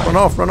 run off, run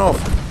off, run off.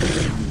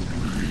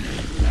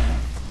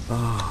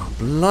 Ah, oh,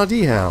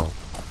 bloody hell.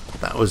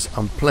 That was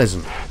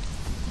unpleasant.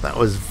 That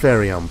was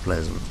very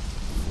unpleasant.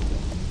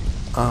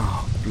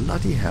 Ah, oh,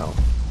 bloody hell.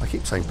 I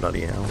keep saying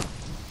bloody hell.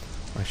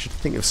 I should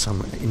think of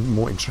some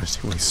more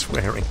interesting way of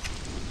swearing.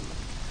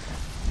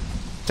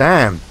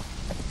 Damn.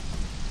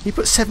 He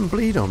put 7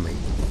 bleed on me.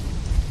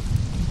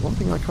 One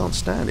thing I can't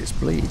stand is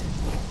bleed.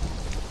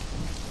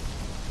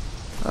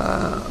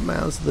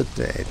 Mounds of the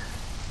dead.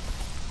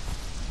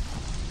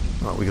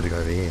 Right, we got to go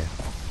over here.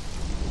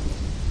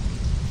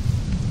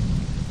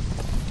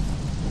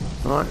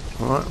 Alright,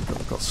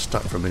 I got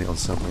stuck for a minute on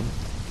something.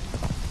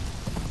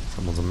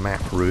 Someone's a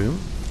map room.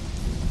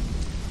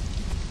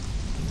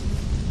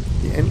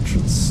 The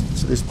entrance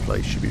to this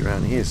place should be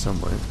around here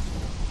somewhere.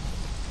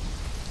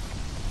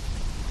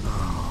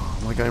 Oh,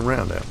 am I going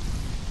round out?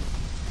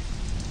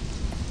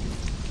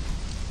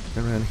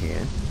 Go around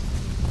here.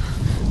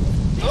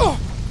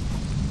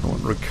 I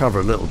want to recover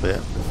a little bit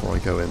before I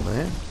go in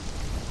there.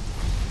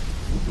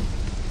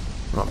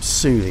 Right, I'm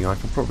soothing. I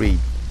can probably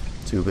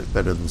do a bit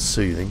better than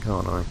soothing,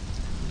 can't I?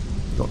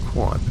 Got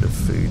quite a bit of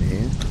food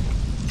here.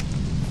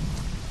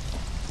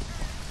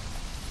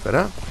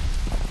 Better?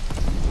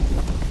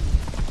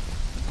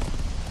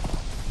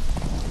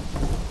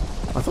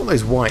 I thought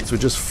those whites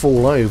would just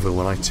fall over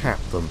when I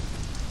tapped them.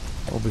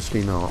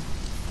 Obviously not.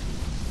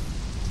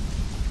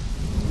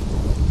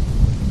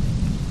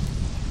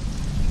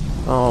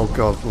 Oh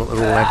god, look, they're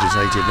all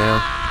agitated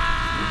now.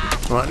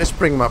 Right, let's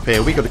bring them up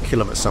here. We've got to kill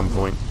them at some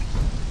point.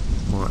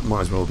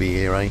 Might as well be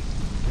here, eh?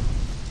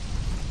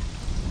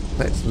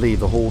 Let's leave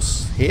the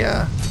horse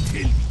here.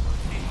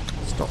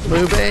 Stop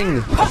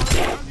moving.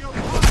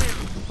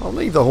 I'll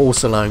leave the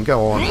horse alone.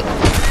 Go on.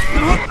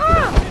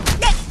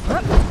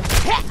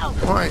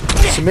 Right,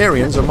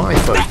 Cimmerians are my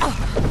folk.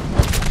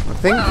 I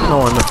think.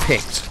 No, I'm a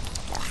Pict.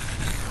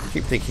 I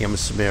keep thinking I'm a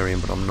Cimmerian,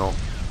 but I'm not.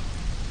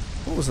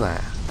 What was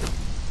that?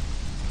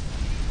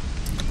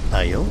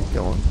 Ale.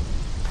 Go on.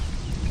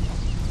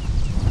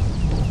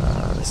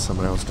 There's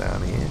someone else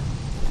down here.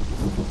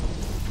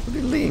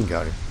 Where did Liam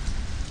go?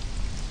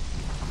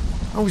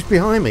 Oh, he's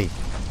behind me.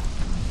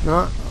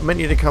 No, I meant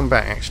you to come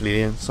back, actually,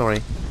 Liam.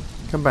 Sorry.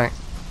 Come back.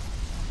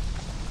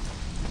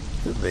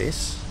 Look at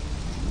this.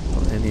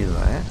 Not any of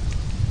that.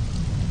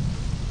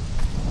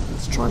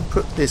 Let's try and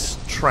put this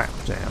trap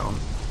down.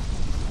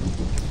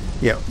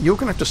 Yeah, you're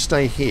going to have to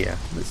stay here.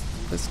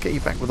 Let's get you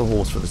back with the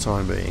horse for the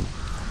time being.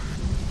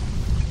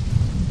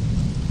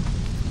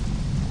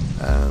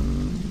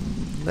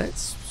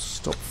 Let's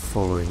stop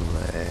following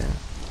there.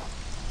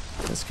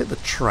 Let's get the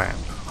trap.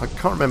 I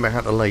can't remember how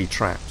to lay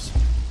traps.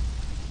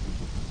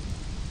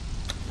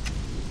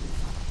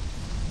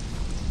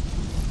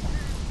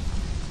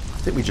 I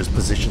think we just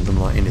positioned them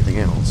like anything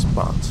else,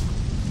 but...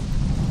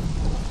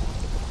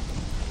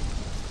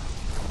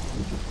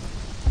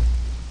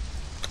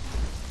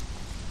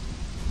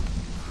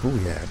 Oh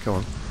yeah, come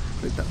on.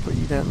 Put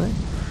you down there.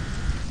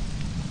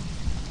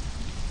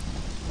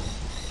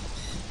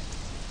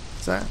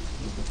 What's that?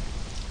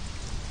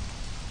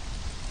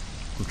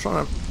 I'm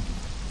trying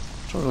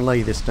to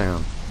lay this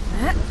down.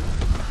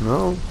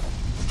 No,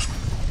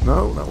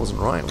 No, that wasn't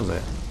right, was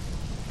it?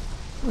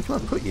 Where can I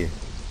put you?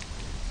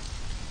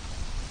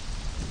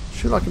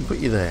 Should I can put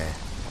you there?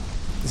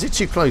 Is it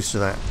too close to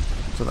that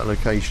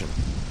location?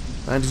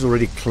 Land is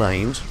already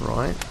claimed,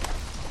 right?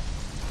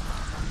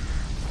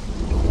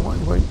 Why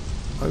won't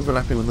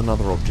overlapping with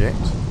another object?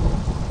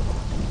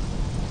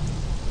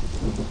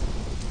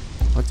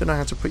 I don't know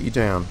how to put you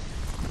down.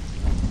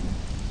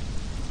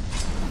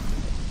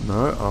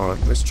 No,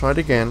 alright, let's try it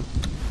again.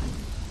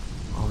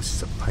 Oh, this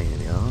is a pain in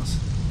the arse.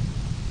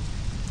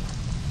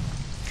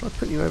 Try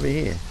putting you over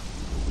here.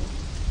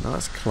 No,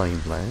 that's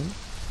claimed land.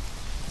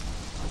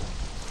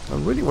 I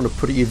really want to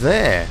put you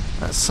there.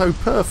 That's so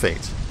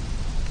perfect.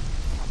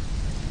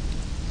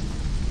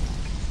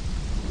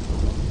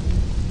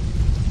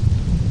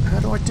 How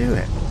do I do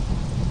it?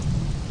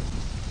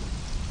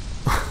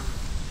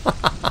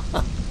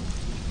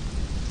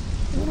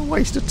 What a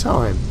waste of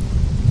time.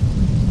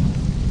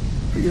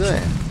 Put you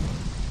there.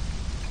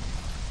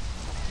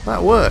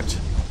 That worked.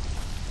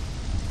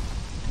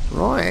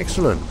 Right,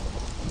 excellent.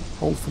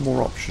 Hold for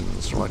more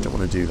options. Right, don't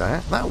want to do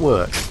that. That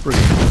worked.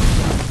 Brilliant.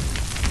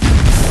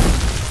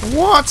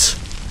 What?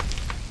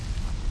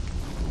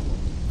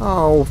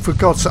 Oh, for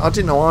God's sake, I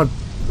didn't know I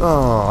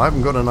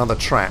haven't got another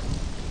trap.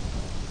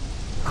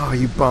 Oh,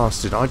 you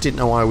bastard. I didn't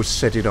know I would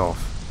set it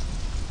off.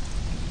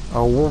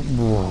 Oh,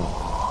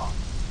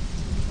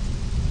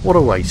 what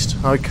a waste.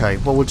 Okay,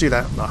 well, we'll do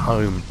that at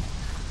home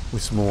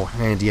with some more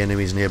handy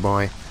enemies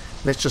nearby.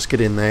 Let's just get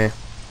in there.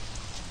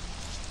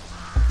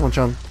 Come on,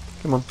 John.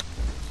 Come on.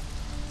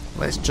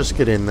 Let's just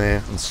get in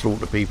there and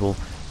slaughter people.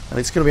 And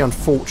it's going to be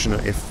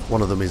unfortunate if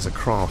one of them is a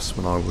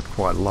craftsman I would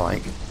quite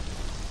like.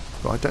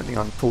 But I don't think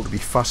I can afford to be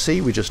fussy.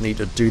 We just need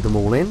to do them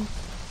all in.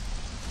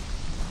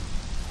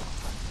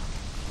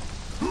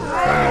 Come on.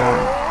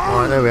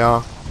 Right, there we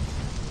are.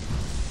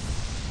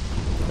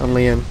 Come on,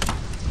 Leon.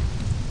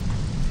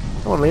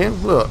 Come on,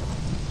 Leon. Look.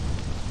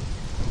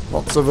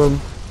 Lots of them.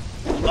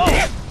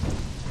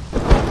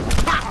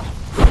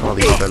 Oh,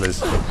 these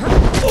fellas.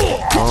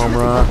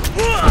 Armourer.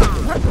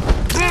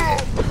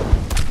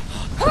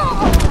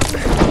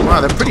 Wow,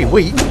 they're pretty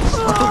weak. I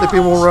thought they'd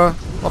be more. I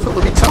thought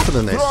they'd be tougher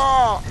than this.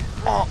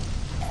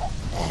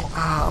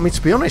 I mean,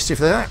 to be honest, if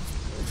they're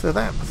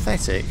that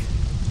pathetic,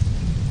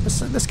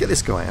 let's get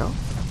this guy out.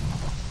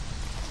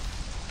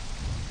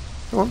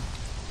 Come on,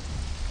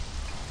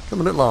 come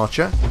on, little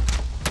archer.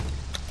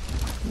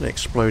 An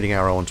exploding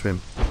arrow onto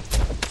him.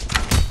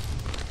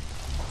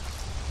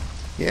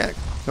 Yeah,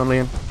 come on,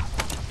 Leon.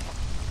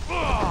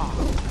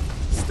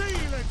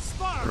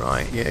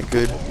 Right, yeah,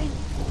 good.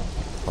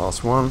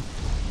 Last one.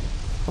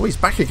 Oh, he's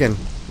back again.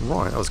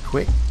 Right, that was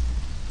quick.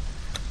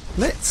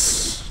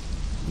 Let's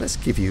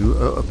give you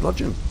a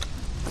bludgeon,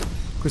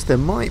 because there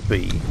might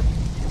be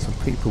some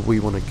people we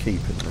want to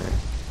keep in there.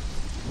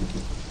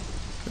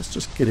 Let's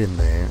just get in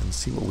there and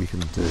see what we can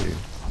do.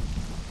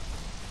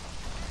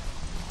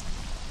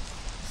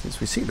 Since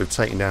we seem to have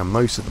taken down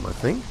most of them, I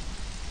think.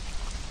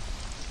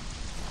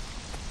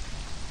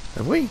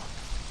 Have we?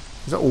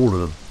 Is that all of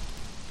them?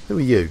 Who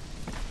are you?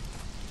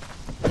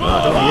 No,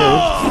 I don't want you.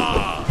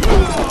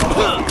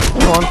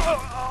 Come on.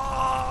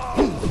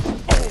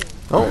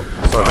 Oh,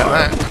 sorry about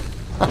that.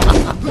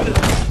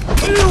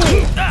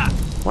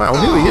 Wow,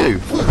 who are you?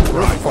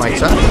 You're a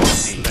fighter.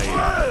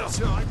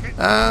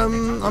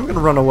 I'm going to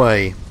run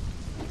away.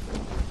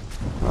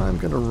 I'm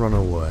going to run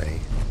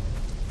away.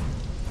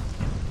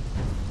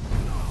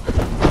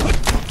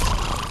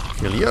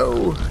 Kill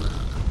you.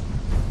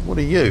 What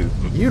are you?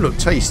 You look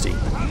tasty.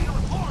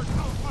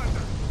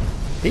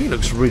 He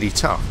looks really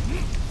tough.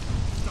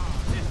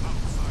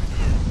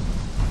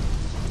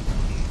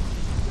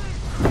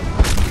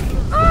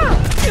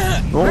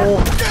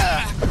 Oh,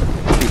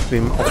 keep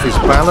him off his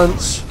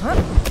balance.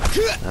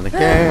 And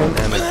again,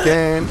 and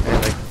again,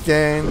 and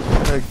again,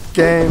 and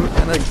again,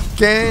 and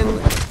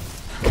again.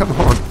 Come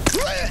on.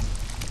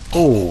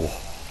 Oh.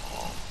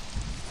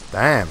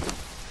 Damn.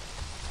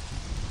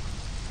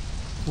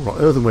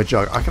 Right, earthenware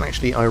jug. I can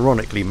actually,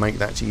 ironically, make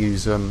that to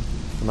use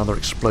another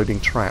exploding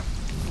trap.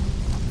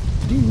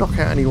 Did you knock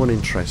out anyone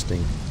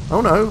interesting?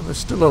 Oh no, they're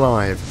still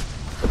alive.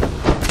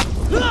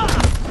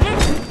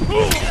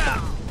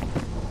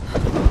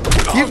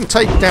 If you can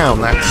take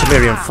down that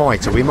Cimmerian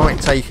fighter, we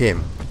might take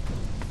him.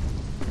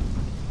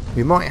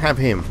 We might have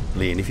him,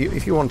 Leon, if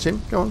you want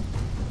him. Go on.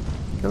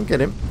 Go and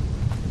get him.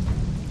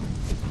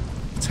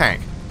 Attack.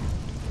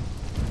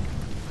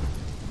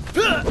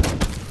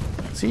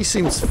 So he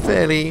seems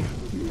fairly...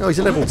 Oh, he's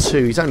a level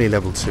 2. He's only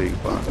level 2,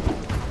 but...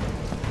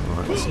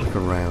 Alright, let's look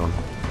around.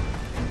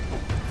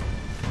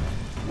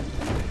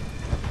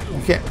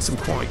 You get some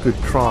quite good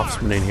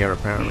craftsmen in here,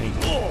 apparently.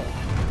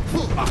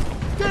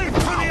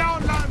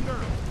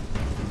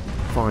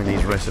 Find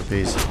these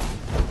recipes.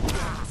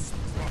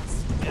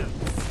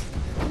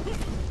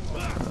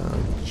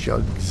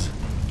 Jugs.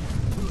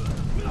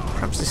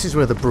 Perhaps this is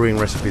where the brewing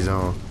recipes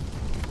are.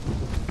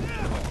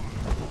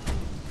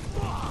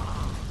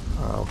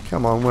 Oh,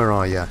 come on, where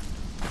are you?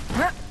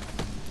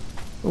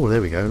 Oh,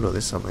 there we go. Look,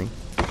 there's something.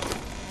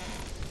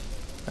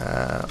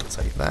 I'll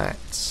take that.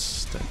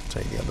 Don't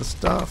take the other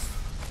stuff.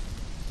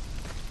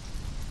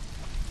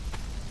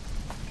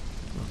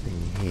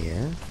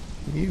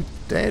 you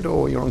dead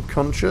or you're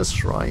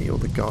unconscious? Right, you're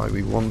the guy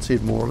we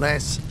wanted, more or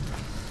less.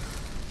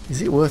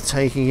 Is it worth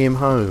taking him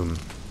home?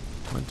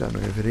 I don't know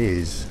if it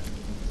is.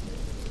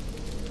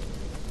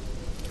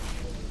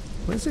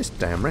 Where's this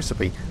damn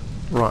recipe?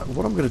 Right,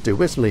 what I'm going to do...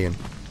 Where's Leon?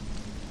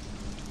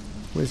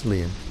 Where's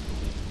Leon?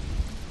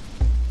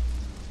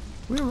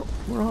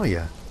 Where are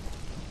you?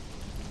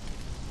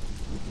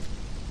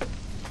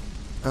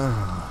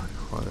 Ah,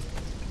 right.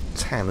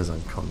 Tanner's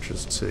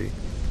unconscious too.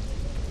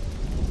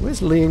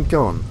 Where's Leon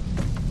gone?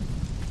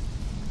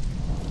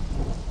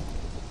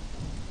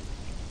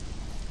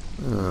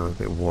 Oh, a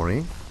bit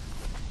worrying.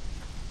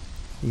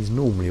 He's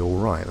normally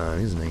alright though,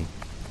 isn't he?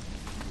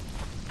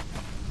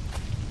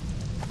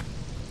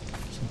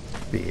 Some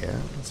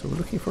beer. So we're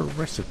looking for a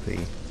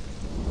recipe.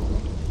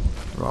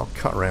 Right, I'll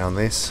cut around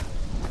this.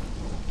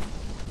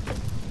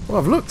 Well,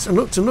 I've looked and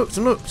looked and looked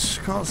and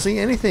looked. Can't see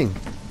anything.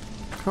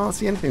 Can't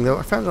see anything though.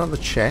 I found another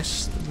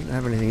chest. It didn't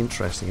have anything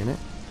interesting in it.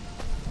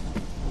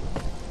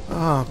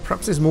 Ah,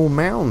 perhaps there's more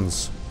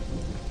mounds.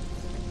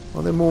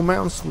 Are there more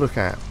mounds to look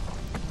at?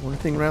 Or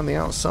anything around the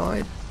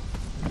outside?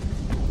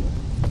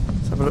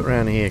 Let's have a look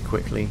around here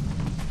quickly.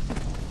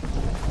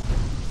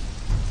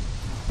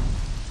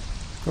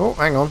 Oh,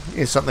 hang on.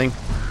 Here's something.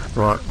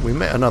 Right, we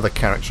met another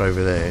character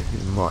over there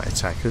who might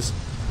attack us.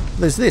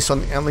 There's this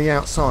on the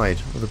outside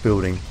of the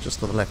building,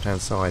 just on the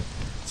left-hand side.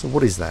 So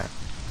what is that?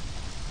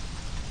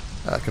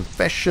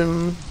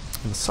 Confession.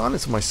 In the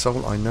silence of my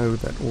soul, I know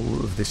that all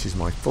of this is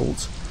my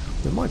fault.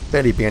 When my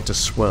belly began to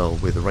swell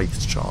with the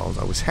Wraith's child,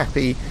 I was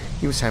happy.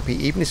 He was happy.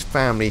 Even his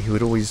family, who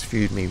had always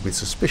viewed me with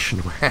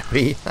suspicion, were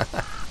happy.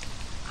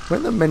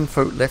 When the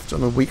menfolk left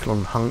on a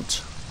week-long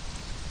hunt,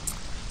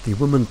 the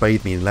woman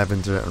bathed me in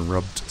lavender and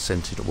rubbed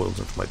scented oils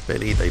into my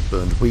belly. They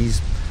burned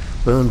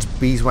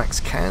beeswax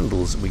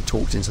candles, and we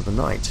talked into the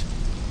night.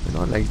 When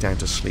I lay down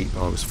to sleep,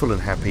 I was full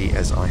and happy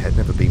as I had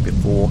never been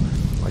before.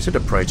 I said a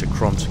prayer to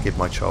Crom to give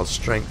my child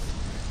strength.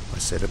 I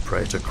said a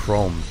prayer to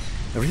Crom.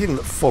 Everything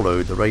that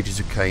followed, the raiders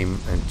who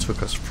came and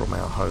took us from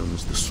our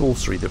homes, the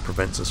sorcery that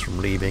prevents us from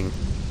leaving,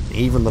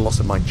 even the loss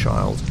of my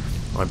child,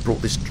 I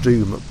brought this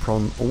doom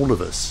upon all of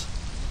us.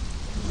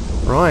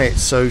 Right,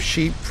 so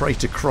she prayed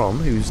to Crom,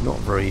 who's not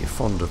very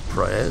fond of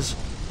prayers,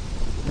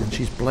 and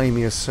she's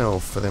blaming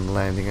herself for them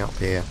landing up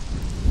here.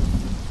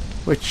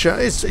 Which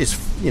is,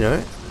 you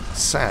know,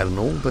 sad and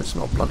all, but it's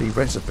not a bloody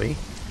recipe.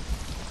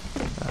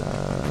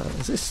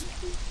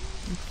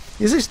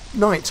 Is this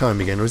night time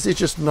again, or is it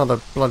just another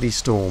bloody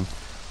storm?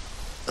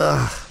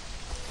 Ugh.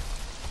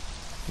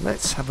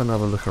 Let's have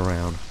another look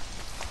around.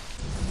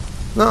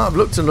 No, I've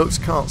looked and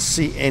looked, can't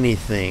see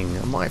anything.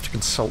 I might have to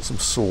consult some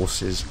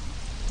sources.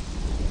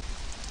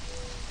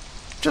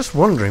 Just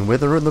wondering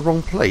whether we're in the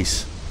wrong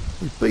place.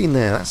 We've been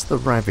there, that's the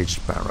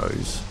ravaged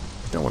barrows.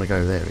 We don't want to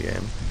go there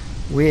again.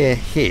 We're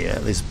here,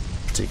 this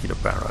particular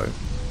barrow.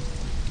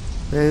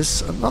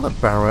 There's another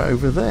barrow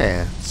over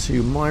there,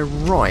 to my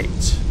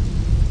right.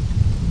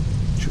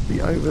 Should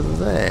be over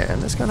there.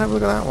 And let's go and have a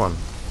look at that one.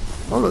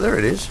 Oh look, there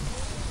it is.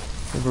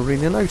 Never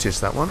really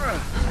noticed that one.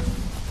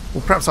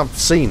 Well, perhaps I've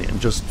seen it and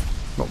just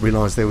not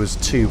realised there was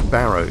two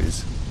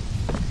barrows.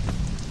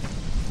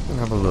 Let's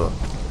have a look.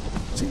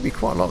 Seem to be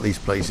quite a lot of these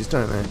places,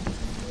 don't they?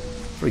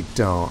 Very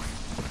dark.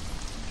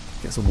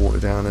 Get some water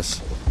down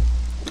us.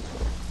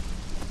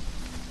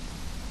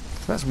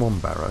 So that's one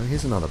barrow.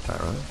 Here's another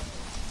barrow.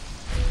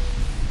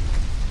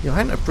 Yeah, I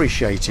hadn't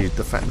appreciated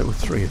the fact there were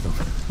three of them.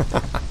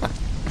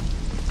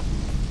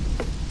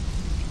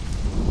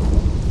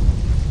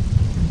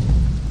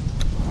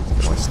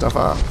 Get my stuff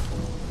up.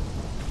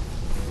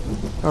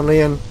 Come on,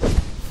 Leon.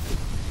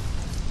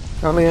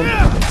 Come on, Leon.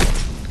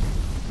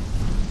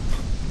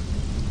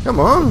 Come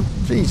on!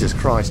 Jesus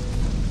Christ.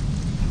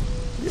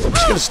 I'm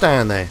just going to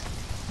stand there.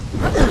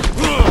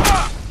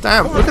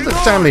 Damn, look at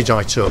the damage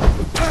I took.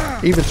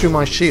 Even through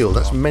my shield,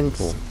 that's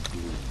mental.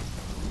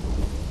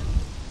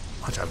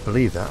 I don't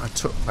believe that.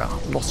 I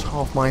lost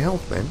half my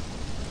health then.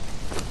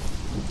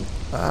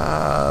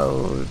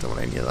 Oh, don't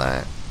want any of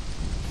that.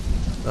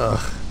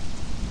 Ugh.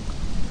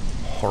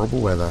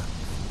 Horrible weather.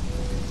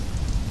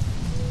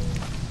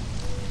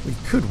 We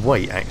could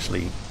wait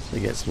actually till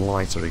it gets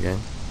lighter again.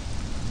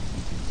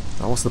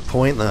 Oh, what's the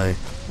point though?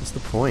 What's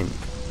the point?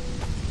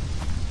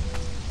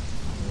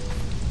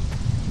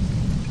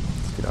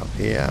 Let's get up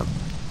here.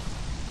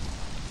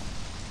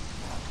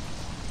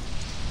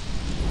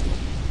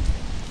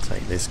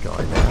 Take this guy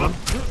down.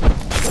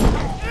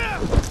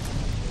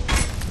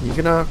 You're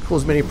gonna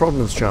cause many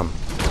problems, chum.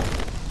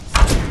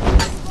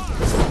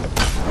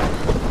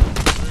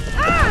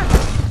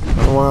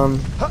 Another one.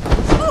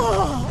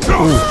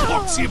 Ooh.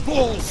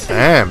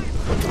 Damn.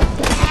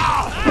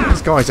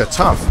 These guys are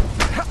tough.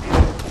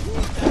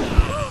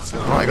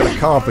 Right, got a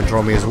carpenter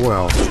on me as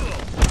well.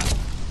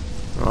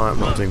 Right, I'm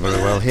not doing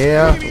very well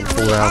here. Don't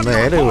fall down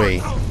there, do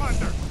we?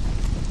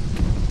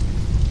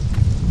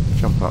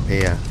 Jump up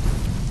here.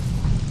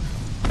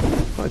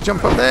 Can I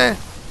jump up there?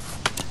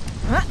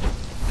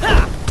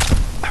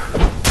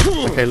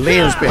 Okay,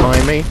 Leon's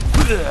behind me.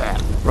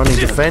 Running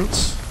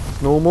defence.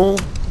 Normal.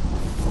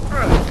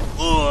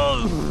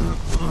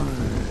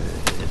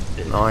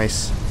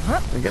 Nice.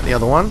 We get the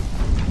other one.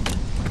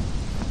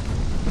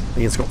 I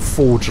think it's got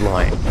Forge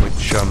Light,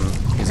 which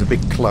is a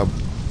big club.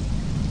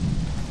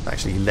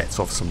 Actually lets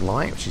off some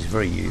light, which is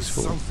very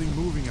useful. Something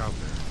moving out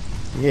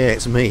there. Yeah,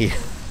 it's me.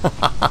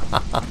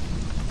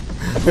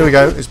 Here we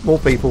go. There's more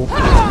people.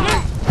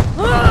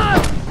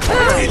 Right,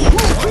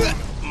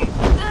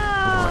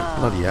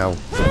 bloody hell.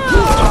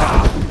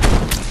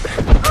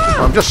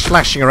 I'm just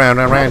slashing around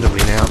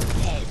randomly now.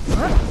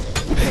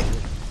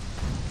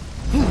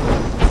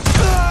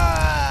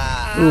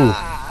 Ooh,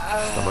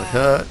 stomach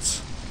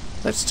hurts.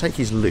 Let's take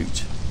his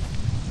loot.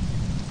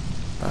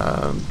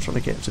 Trying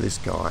to get to this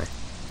guy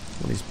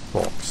on his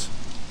box.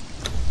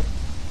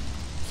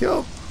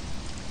 Yup.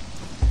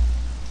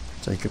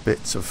 Take a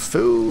bit of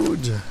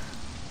food.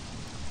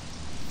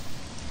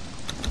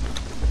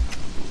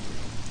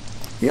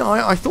 Yeah,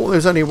 I thought there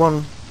was only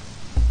one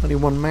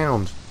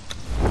mound.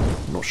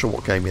 I'm not sure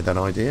what gave me that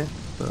idea,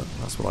 but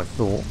that's what I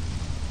thought.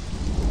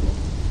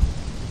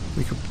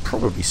 We could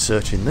probably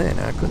search in there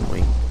now, couldn't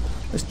we?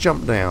 Let's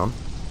jump down.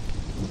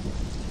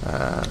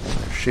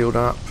 Shield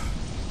up.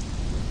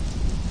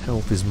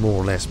 Health is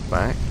more or less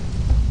back.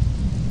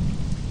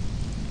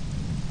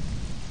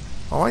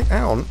 Oh, I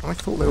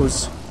thought there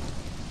was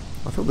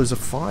a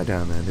fire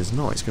down there. There's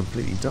not. It's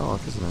completely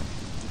dark, isn't it?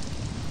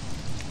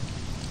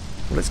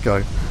 Well, let's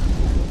go.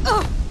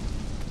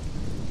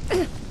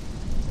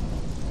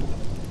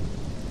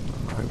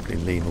 Hopefully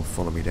Lean will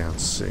follow me down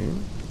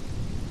soon.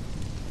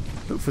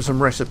 Look for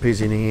some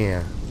recipes in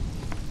here.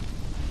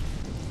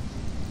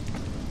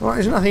 Right,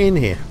 there's nothing in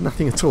here.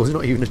 Nothing at all. There's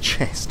not even a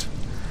chest.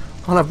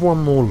 I'll have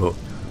one more look.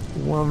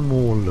 One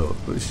more look.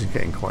 But this is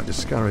getting quite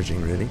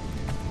discouraging, really.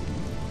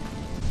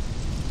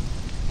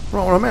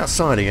 Right, well, I'm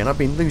outside again. I've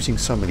been losing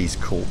some of these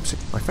corpses.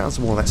 I found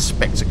some more of that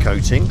spectre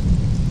coating.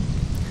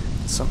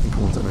 Something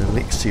called an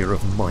elixir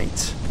of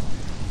might.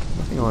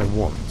 Nothing I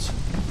want.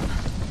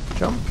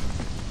 Jump.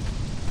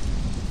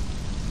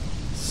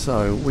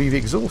 So, we've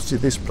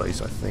exhausted this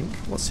place, I think.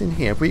 What's in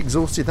here? Have we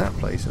exhausted that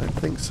place? I don't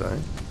think so.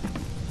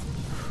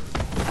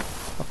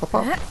 Up, up,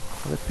 up.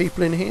 Are there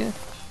people in here?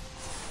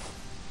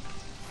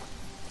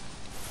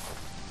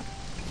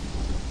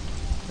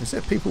 Is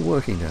there people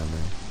working down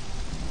there?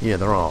 Yeah,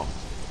 there are.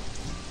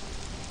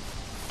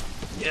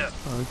 Yeah.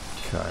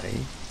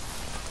 Okay.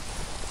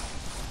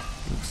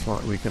 Looks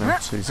like we can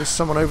have to... Is there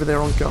someone over there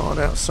on guard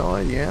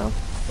outside? Yeah.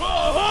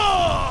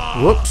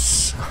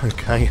 Whoops.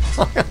 Okay. I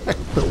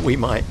thought we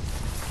might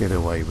get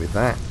away with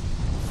that.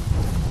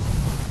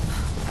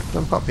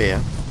 Jump up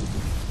here.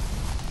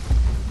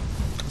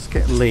 Let's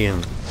get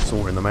Liam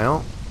sorting them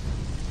out.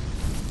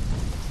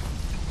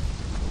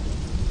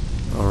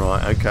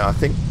 Alright, okay, I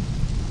think...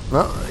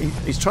 No,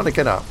 he's trying to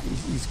get up.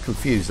 He's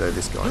confused though,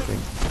 this guy, I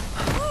think.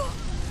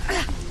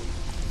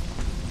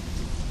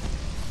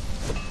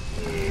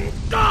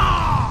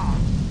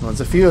 Oh,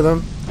 there's a few of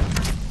them.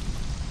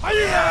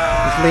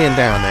 There's Liam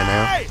down there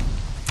now.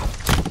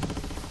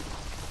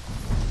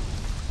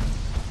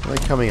 Are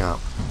they coming up?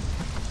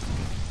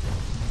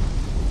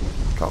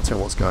 Can't tell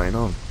what's going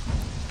on.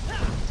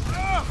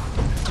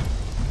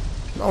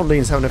 Oh,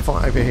 Liam's having a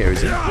fight over here,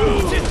 is he?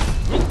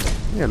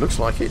 Yeah, looks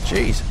like it.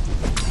 Jeez.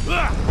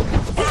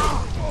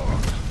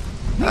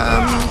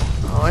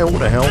 I ought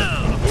to help.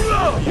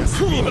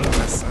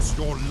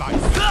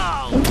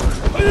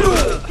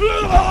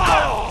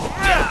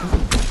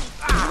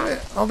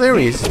 Oh, there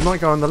he is. He might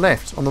go on the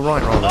left, on the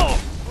right rather.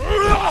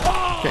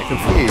 Get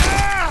confused.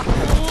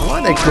 I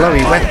like their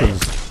glowy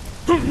weapons.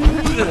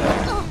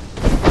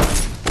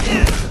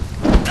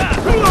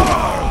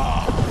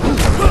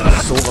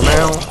 Sort them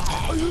out.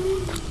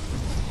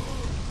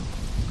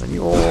 And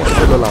you're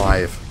still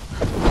alive.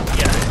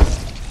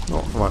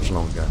 Not for much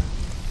longer.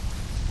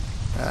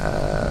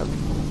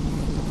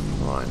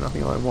 Right,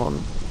 nothing I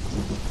want.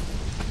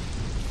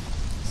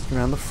 Let's go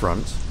around the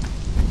front.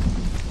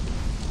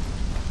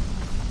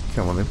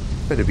 Come on then.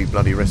 Better be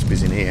bloody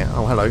recipes in here.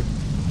 Oh, hello.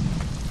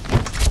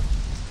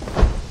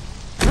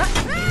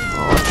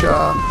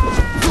 Archer.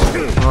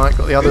 Right,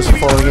 got the others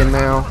following in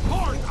now.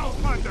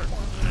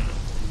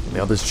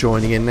 The others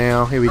joining in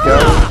now. Here we go.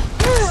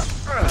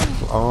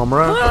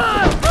 Armourer.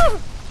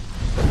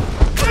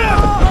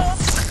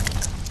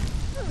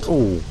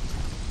 Oh.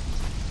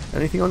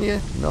 Anything on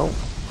you? No.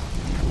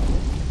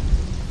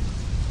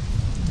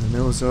 And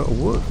there was a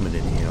workman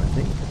in here, I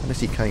think. Unless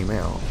he came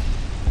out.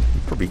 He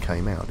probably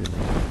came out, didn't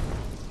he?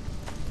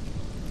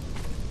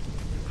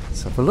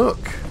 Let's have a look.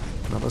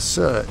 Another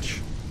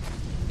search.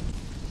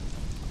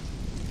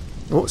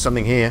 Oh,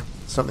 something here.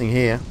 Something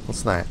here.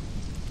 What's that?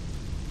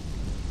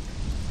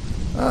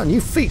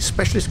 New feat,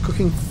 specialist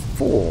cooking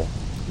 4.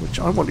 Which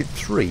I wanted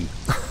 3.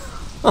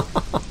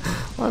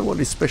 I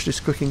wanted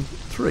specialist cooking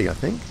 3, I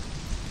think.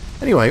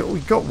 Anyway, we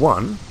got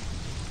 1.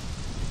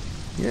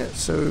 Yeah,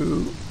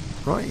 so...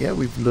 Right, yeah,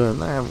 we've learned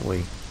that, haven't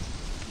we?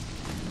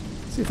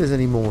 Let's see if there's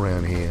any more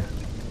around here.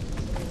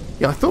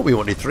 Yeah, I thought we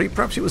wanted 3.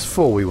 Perhaps it was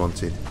 4 we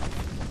wanted.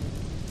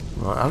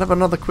 Right, I'll have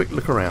another quick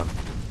look around.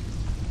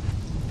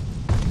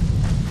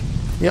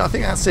 Yeah, I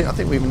think that's it. I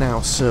think we've now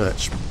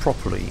searched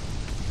properly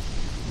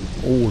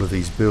all of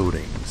these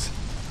buildings.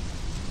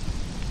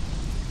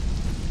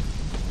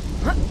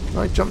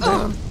 Right, jump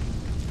down.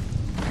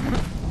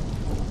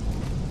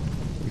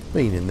 We've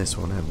been in this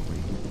one, haven't we?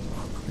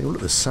 They all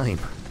look the same.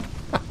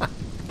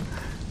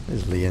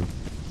 There's Leon.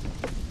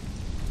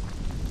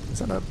 Is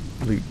that a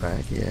loot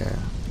bag? Yeah.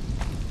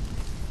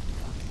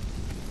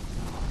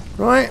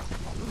 Right,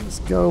 let's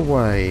go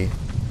away.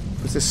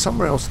 Because there's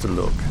somewhere else to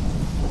look.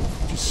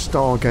 Which is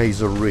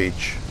Stargazer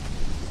Ridge.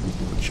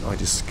 Which I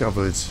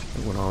discovered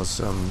when I was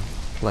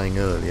playing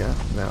earlier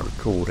without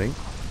recording.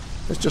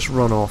 Let's just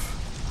run off.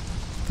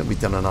 I think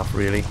we've done enough,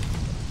 really.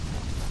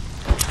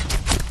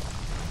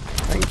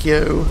 Thank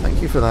you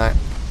for that.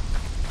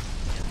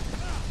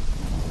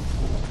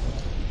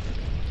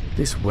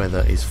 This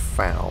weather is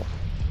foul.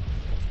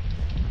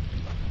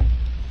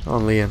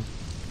 On Leon,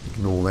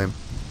 ignore them.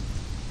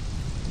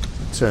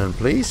 Turn,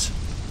 please.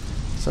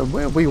 So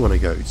where we want to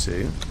go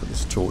to, put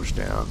this torch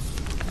down,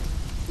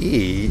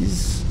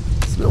 is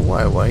it's a little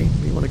way away.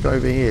 We want to go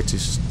over here to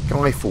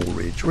Skyfall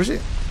Ridge, or is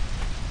it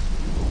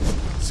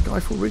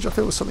Skyfall Ridge? I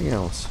thought it was something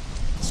else.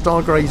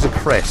 Stargazer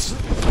Crest.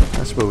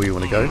 That's where we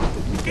want to go.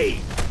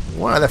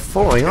 Wow, they're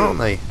following, aren't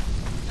they?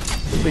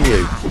 Look at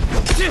you.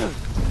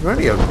 You're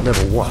only on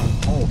level 1.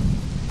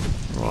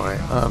 Right,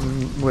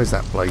 where's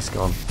that place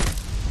gone?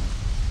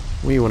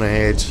 We want to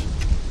head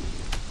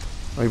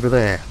over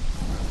there.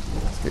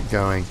 Let's get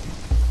going.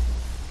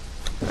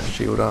 Get that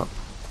shield up.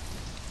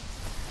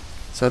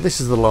 So this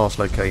is the last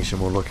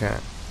location we'll look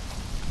at.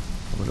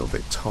 I'm a little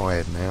bit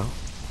tired now.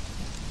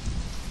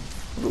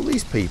 What are all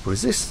these people?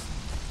 Is this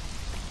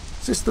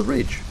the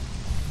ridge?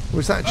 Or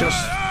is that just...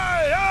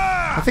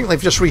 I think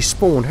they've just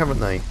respawned, haven't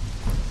they?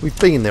 We've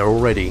been there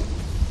already.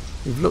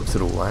 We've looked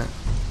at all that.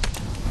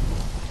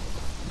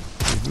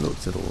 We've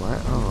looked at all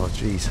that. Oh,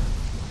 jeez.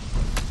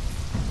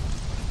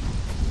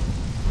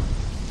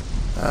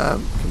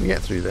 Can we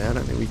get through there? I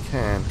don't think we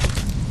can.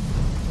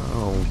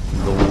 Oh,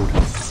 Lord.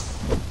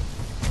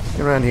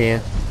 Get around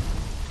here.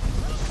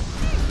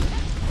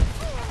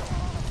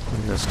 I'm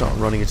going to start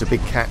running into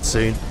Big Cat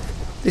soon.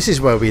 This is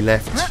where we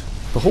left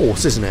the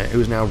horse, isn't it?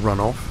 Who's now run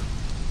off,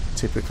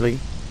 typically.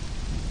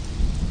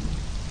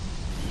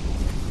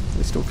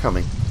 They're still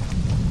coming.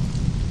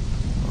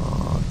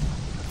 Oh,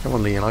 come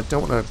on, Leon. I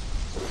don't want to...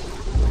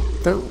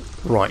 Don't...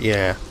 Right,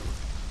 yeah.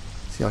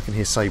 See, I can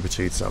hear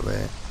saber-tooths up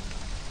there.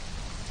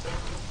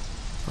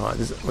 Right,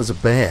 there's a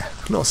bear,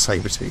 not a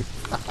saber-tooth.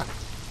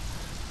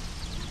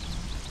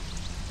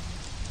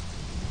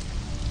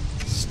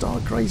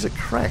 Stargazer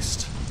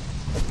Crest.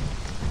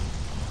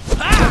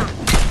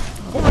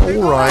 Oh,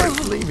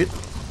 alright, leave it.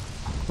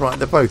 Right,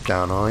 they're both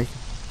down, aye.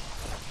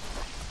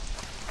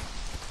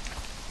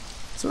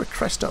 Is there a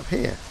crest up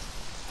here?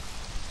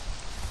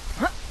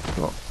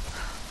 Not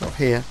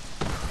here.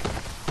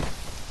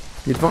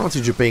 The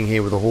advantage of being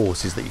here with a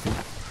horse is that you can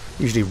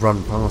usually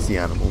run past the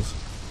animals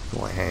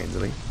quite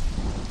handily.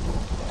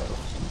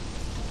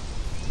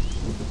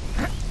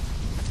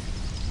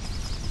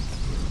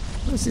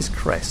 Where's this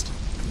crest?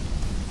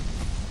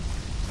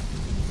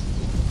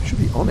 Should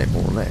be on it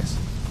more or less.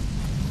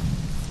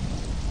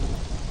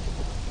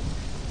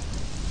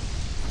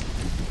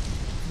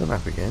 The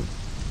map again.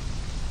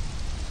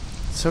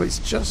 So it's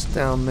just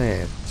down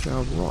there to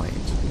our right.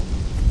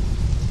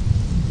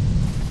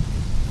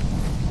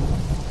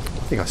 I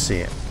think I see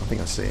it. I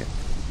think I see it.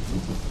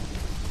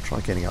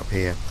 Try getting up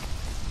here.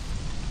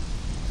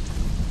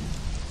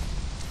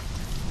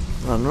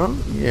 Run,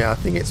 run. Yeah, I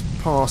think it's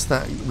past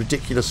that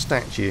ridiculous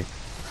statue.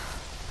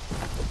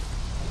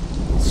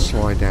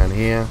 Slide down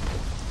here.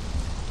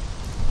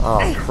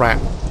 Oh,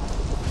 crap.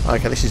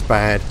 Okay, this is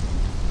bad.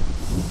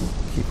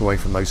 Keep away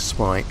from those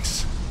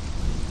spikes.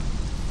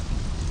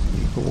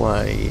 Keep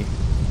away.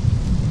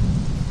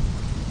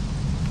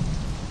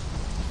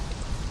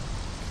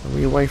 Are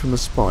we away from the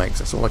spikes?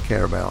 That's all I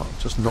care about.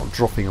 Just not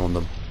dropping on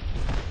them.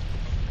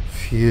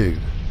 Phew.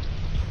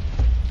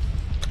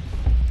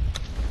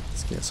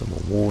 Let's get some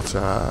more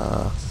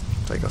water.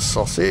 Take a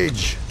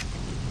sausage.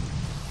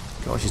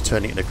 Gosh, she's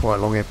turning into quite a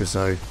long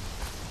episode.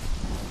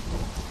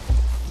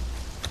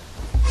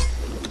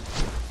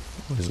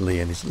 Where's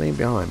Leon? Is Leon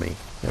behind me?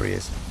 There he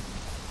is.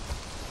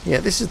 Yeah,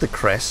 this is the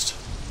crest.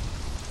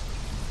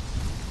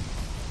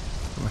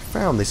 I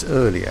found this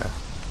earlier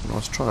when I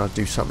was trying to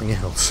do something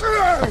else.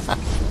 Good.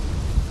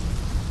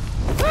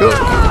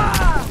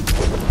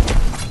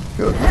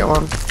 Good, go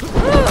on.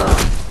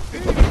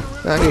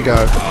 Down you go.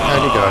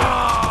 Down you go.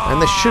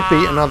 And there should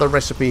be another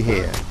recipe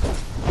here.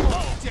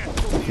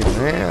 Look in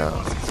there.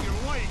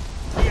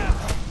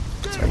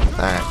 Take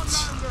that.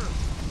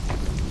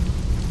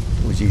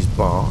 Always use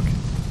bark.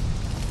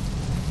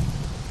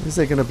 Is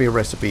there going to be a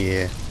recipe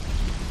here?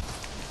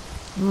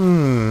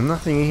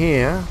 Nothing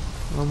here.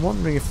 I'm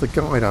wondering if the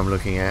guide I'm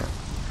looking at,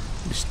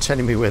 which is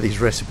telling me where these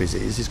recipes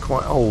is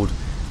quite old.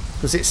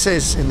 Because it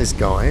says in this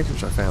guide,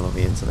 which I found on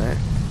the internet,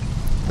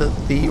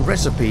 that the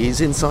recipe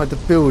is inside the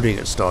building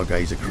at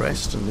Stargazer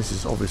Crest, and this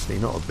is obviously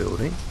not a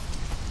building.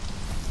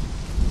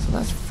 So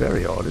that's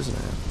very odd, isn't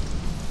it?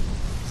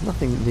 There's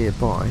nothing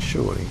nearby,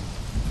 surely.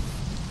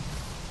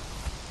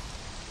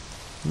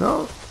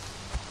 No.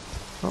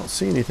 Can't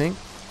see anything.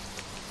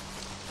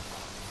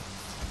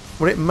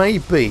 Well, it may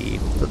be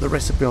that the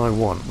recipe I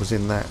want was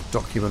in that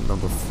document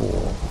number 4.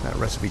 That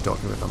recipe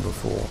document number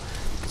 4.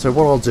 So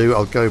what I'll do,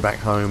 I'll go back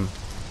home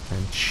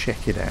and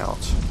check it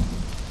out.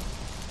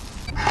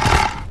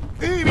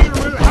 Emir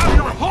will have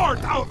your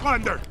heart,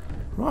 Outlander!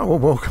 Right, well,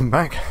 welcome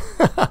back.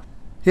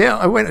 Yeah,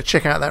 I went to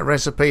check out that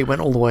recipe, went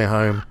all the way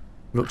home,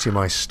 looked in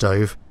my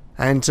stove,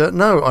 and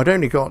no, I'd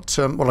only got,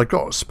 well, I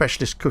got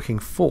Specialist Cooking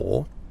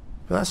 4,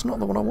 but that's not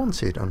the one I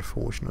wanted,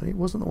 unfortunately. It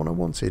wasn't the one I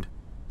wanted.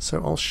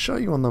 So I'll show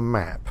you on the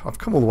map. I've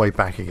come all the way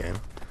back again,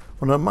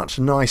 on a much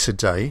nicer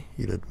day,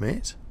 you'll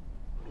admit.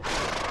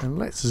 And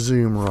let's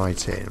zoom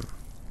right in.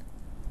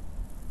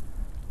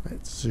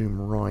 Let's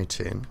zoom right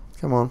in.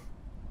 Come on.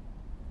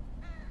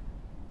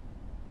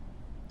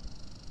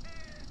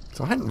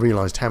 So I hadn't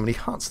realised how many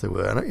huts there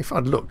were, and if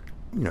I'd looked,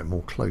 you know,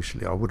 more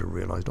closely, I would have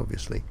realised,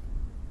 obviously.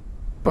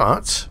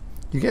 But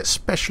you get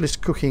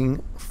Specialist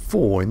Cooking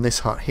 4 in this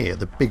hut here,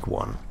 the big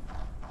one,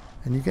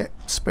 and you get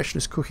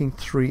Specialist Cooking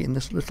 3 in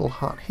this little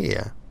hut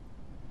here.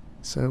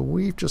 So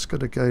we've just got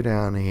to go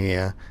down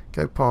here,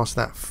 go past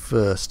that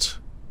first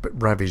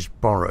ravaged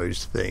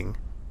burrows thing,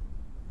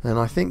 and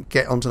I think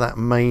get onto that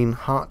main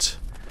hut,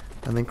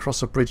 and then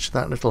cross a bridge to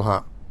that little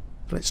hut.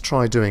 Let's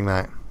try doing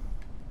that.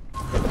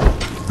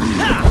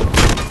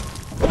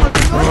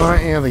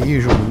 Alright, yeah, the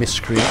usual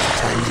miscreant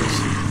attacked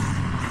us.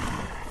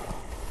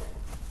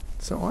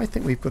 So I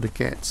think we've got to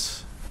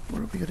get...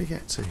 Where have we got to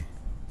get to?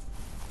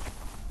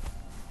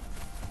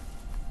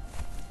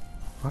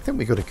 I think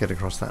we've got to get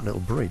across that little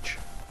bridge.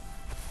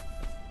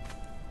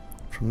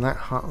 From that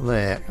hut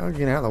there. Oh,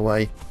 get out of the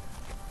way.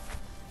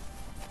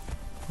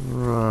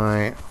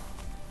 Right.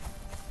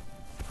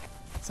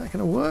 Is that going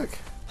to work?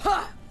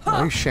 Oh,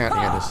 who's shouting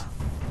at us?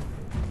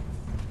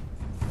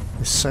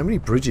 There's so many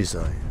bridges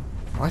though.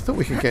 I thought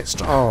we could get...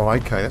 Oh,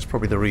 okay, that's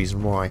probably the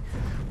reason why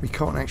we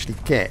can't actually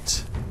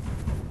get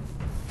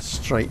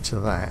straight to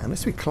that.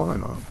 Unless we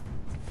climb up.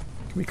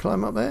 Can we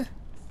climb up there?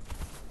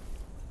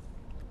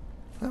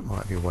 That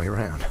might be a way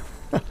around.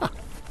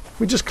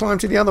 We just climb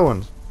to the other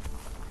one.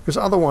 Because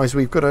otherwise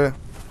we've got to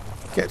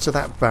get to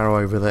that barrow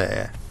over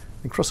there,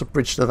 and cross a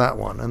bridge to that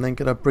one, and then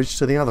get a bridge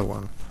to the other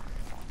one.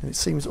 And it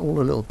seems all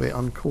a little bit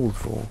uncalled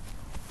for.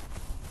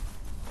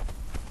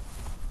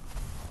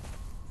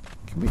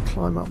 Can we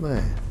climb up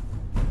there?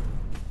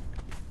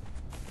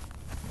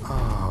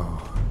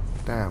 Oh,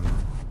 damn.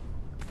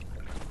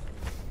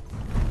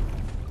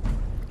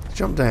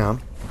 Jump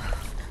down.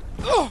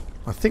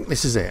 I think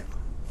this is it.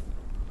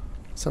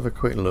 Let's have a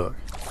quick look.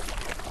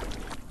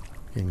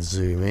 You can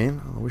zoom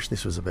in. I wish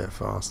this was a bit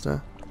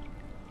faster.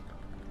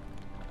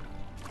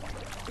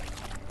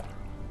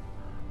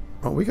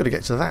 Oh, we got to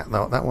get to that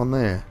one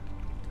there.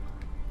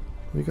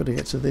 We got to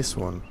get to this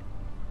one.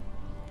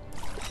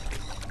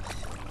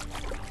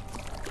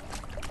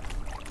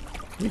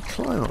 Can we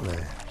climb up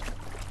there?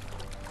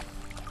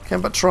 Can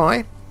but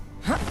try.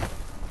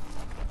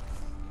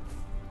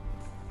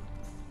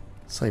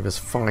 Save us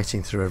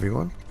fighting through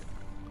everyone.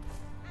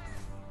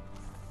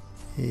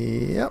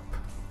 Yep.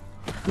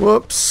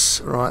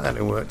 Whoops. Right, that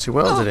didn't work too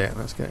well, did it?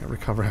 Let's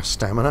recover our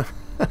stamina.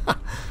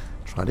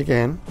 Try it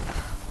again.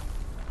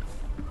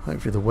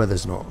 Hopefully the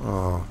weather's not...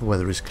 Oh, the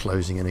weather is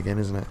closing in again,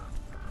 isn't it?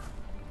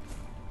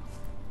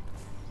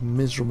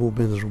 Miserable,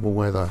 miserable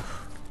weather.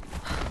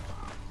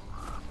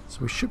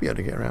 So we should be able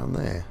to get around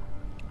there.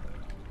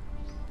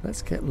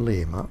 Let's get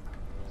Liam up.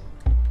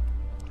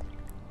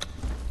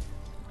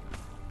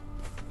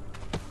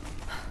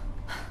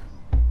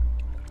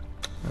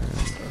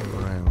 And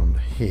around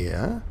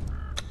here.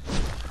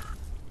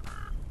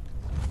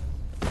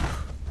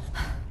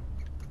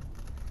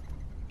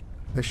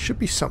 There should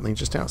be something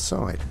just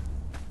outside.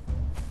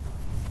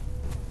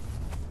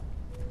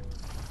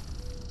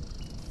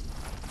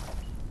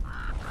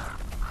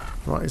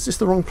 Right, is this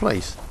the wrong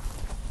place?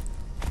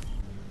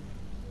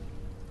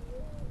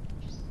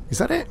 Is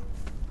that it?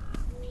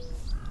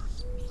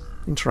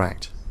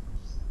 Interact.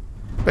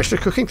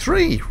 Specialist Cooking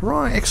 3!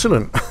 Right,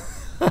 excellent.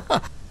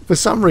 For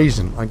some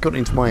reason, I got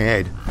into my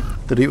head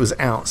that it was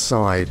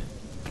outside.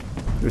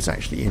 It was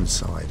actually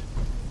inside.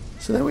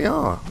 So there we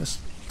are. Let's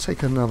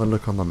take another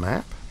look on the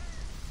map.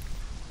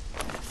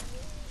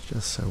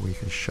 Just so we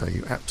can show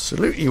you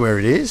absolutely where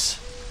it is.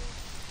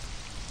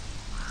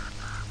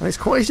 And it's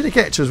quite easy to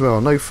get to as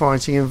well. No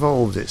fighting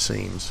involved, it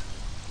seems.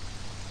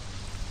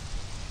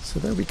 So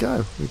there we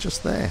go. We're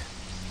just there.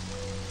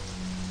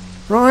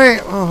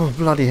 Right. Oh,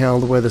 bloody hell.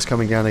 The weather's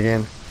coming down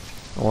again.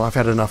 Oh, I've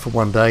had enough for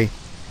one day.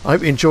 I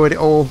hope you enjoyed it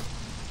all.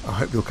 I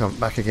hope you'll come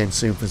back again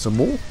soon for some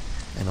more.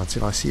 And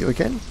until I see you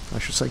again, I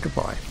shall say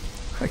goodbye.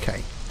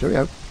 Okay.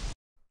 Cheerio.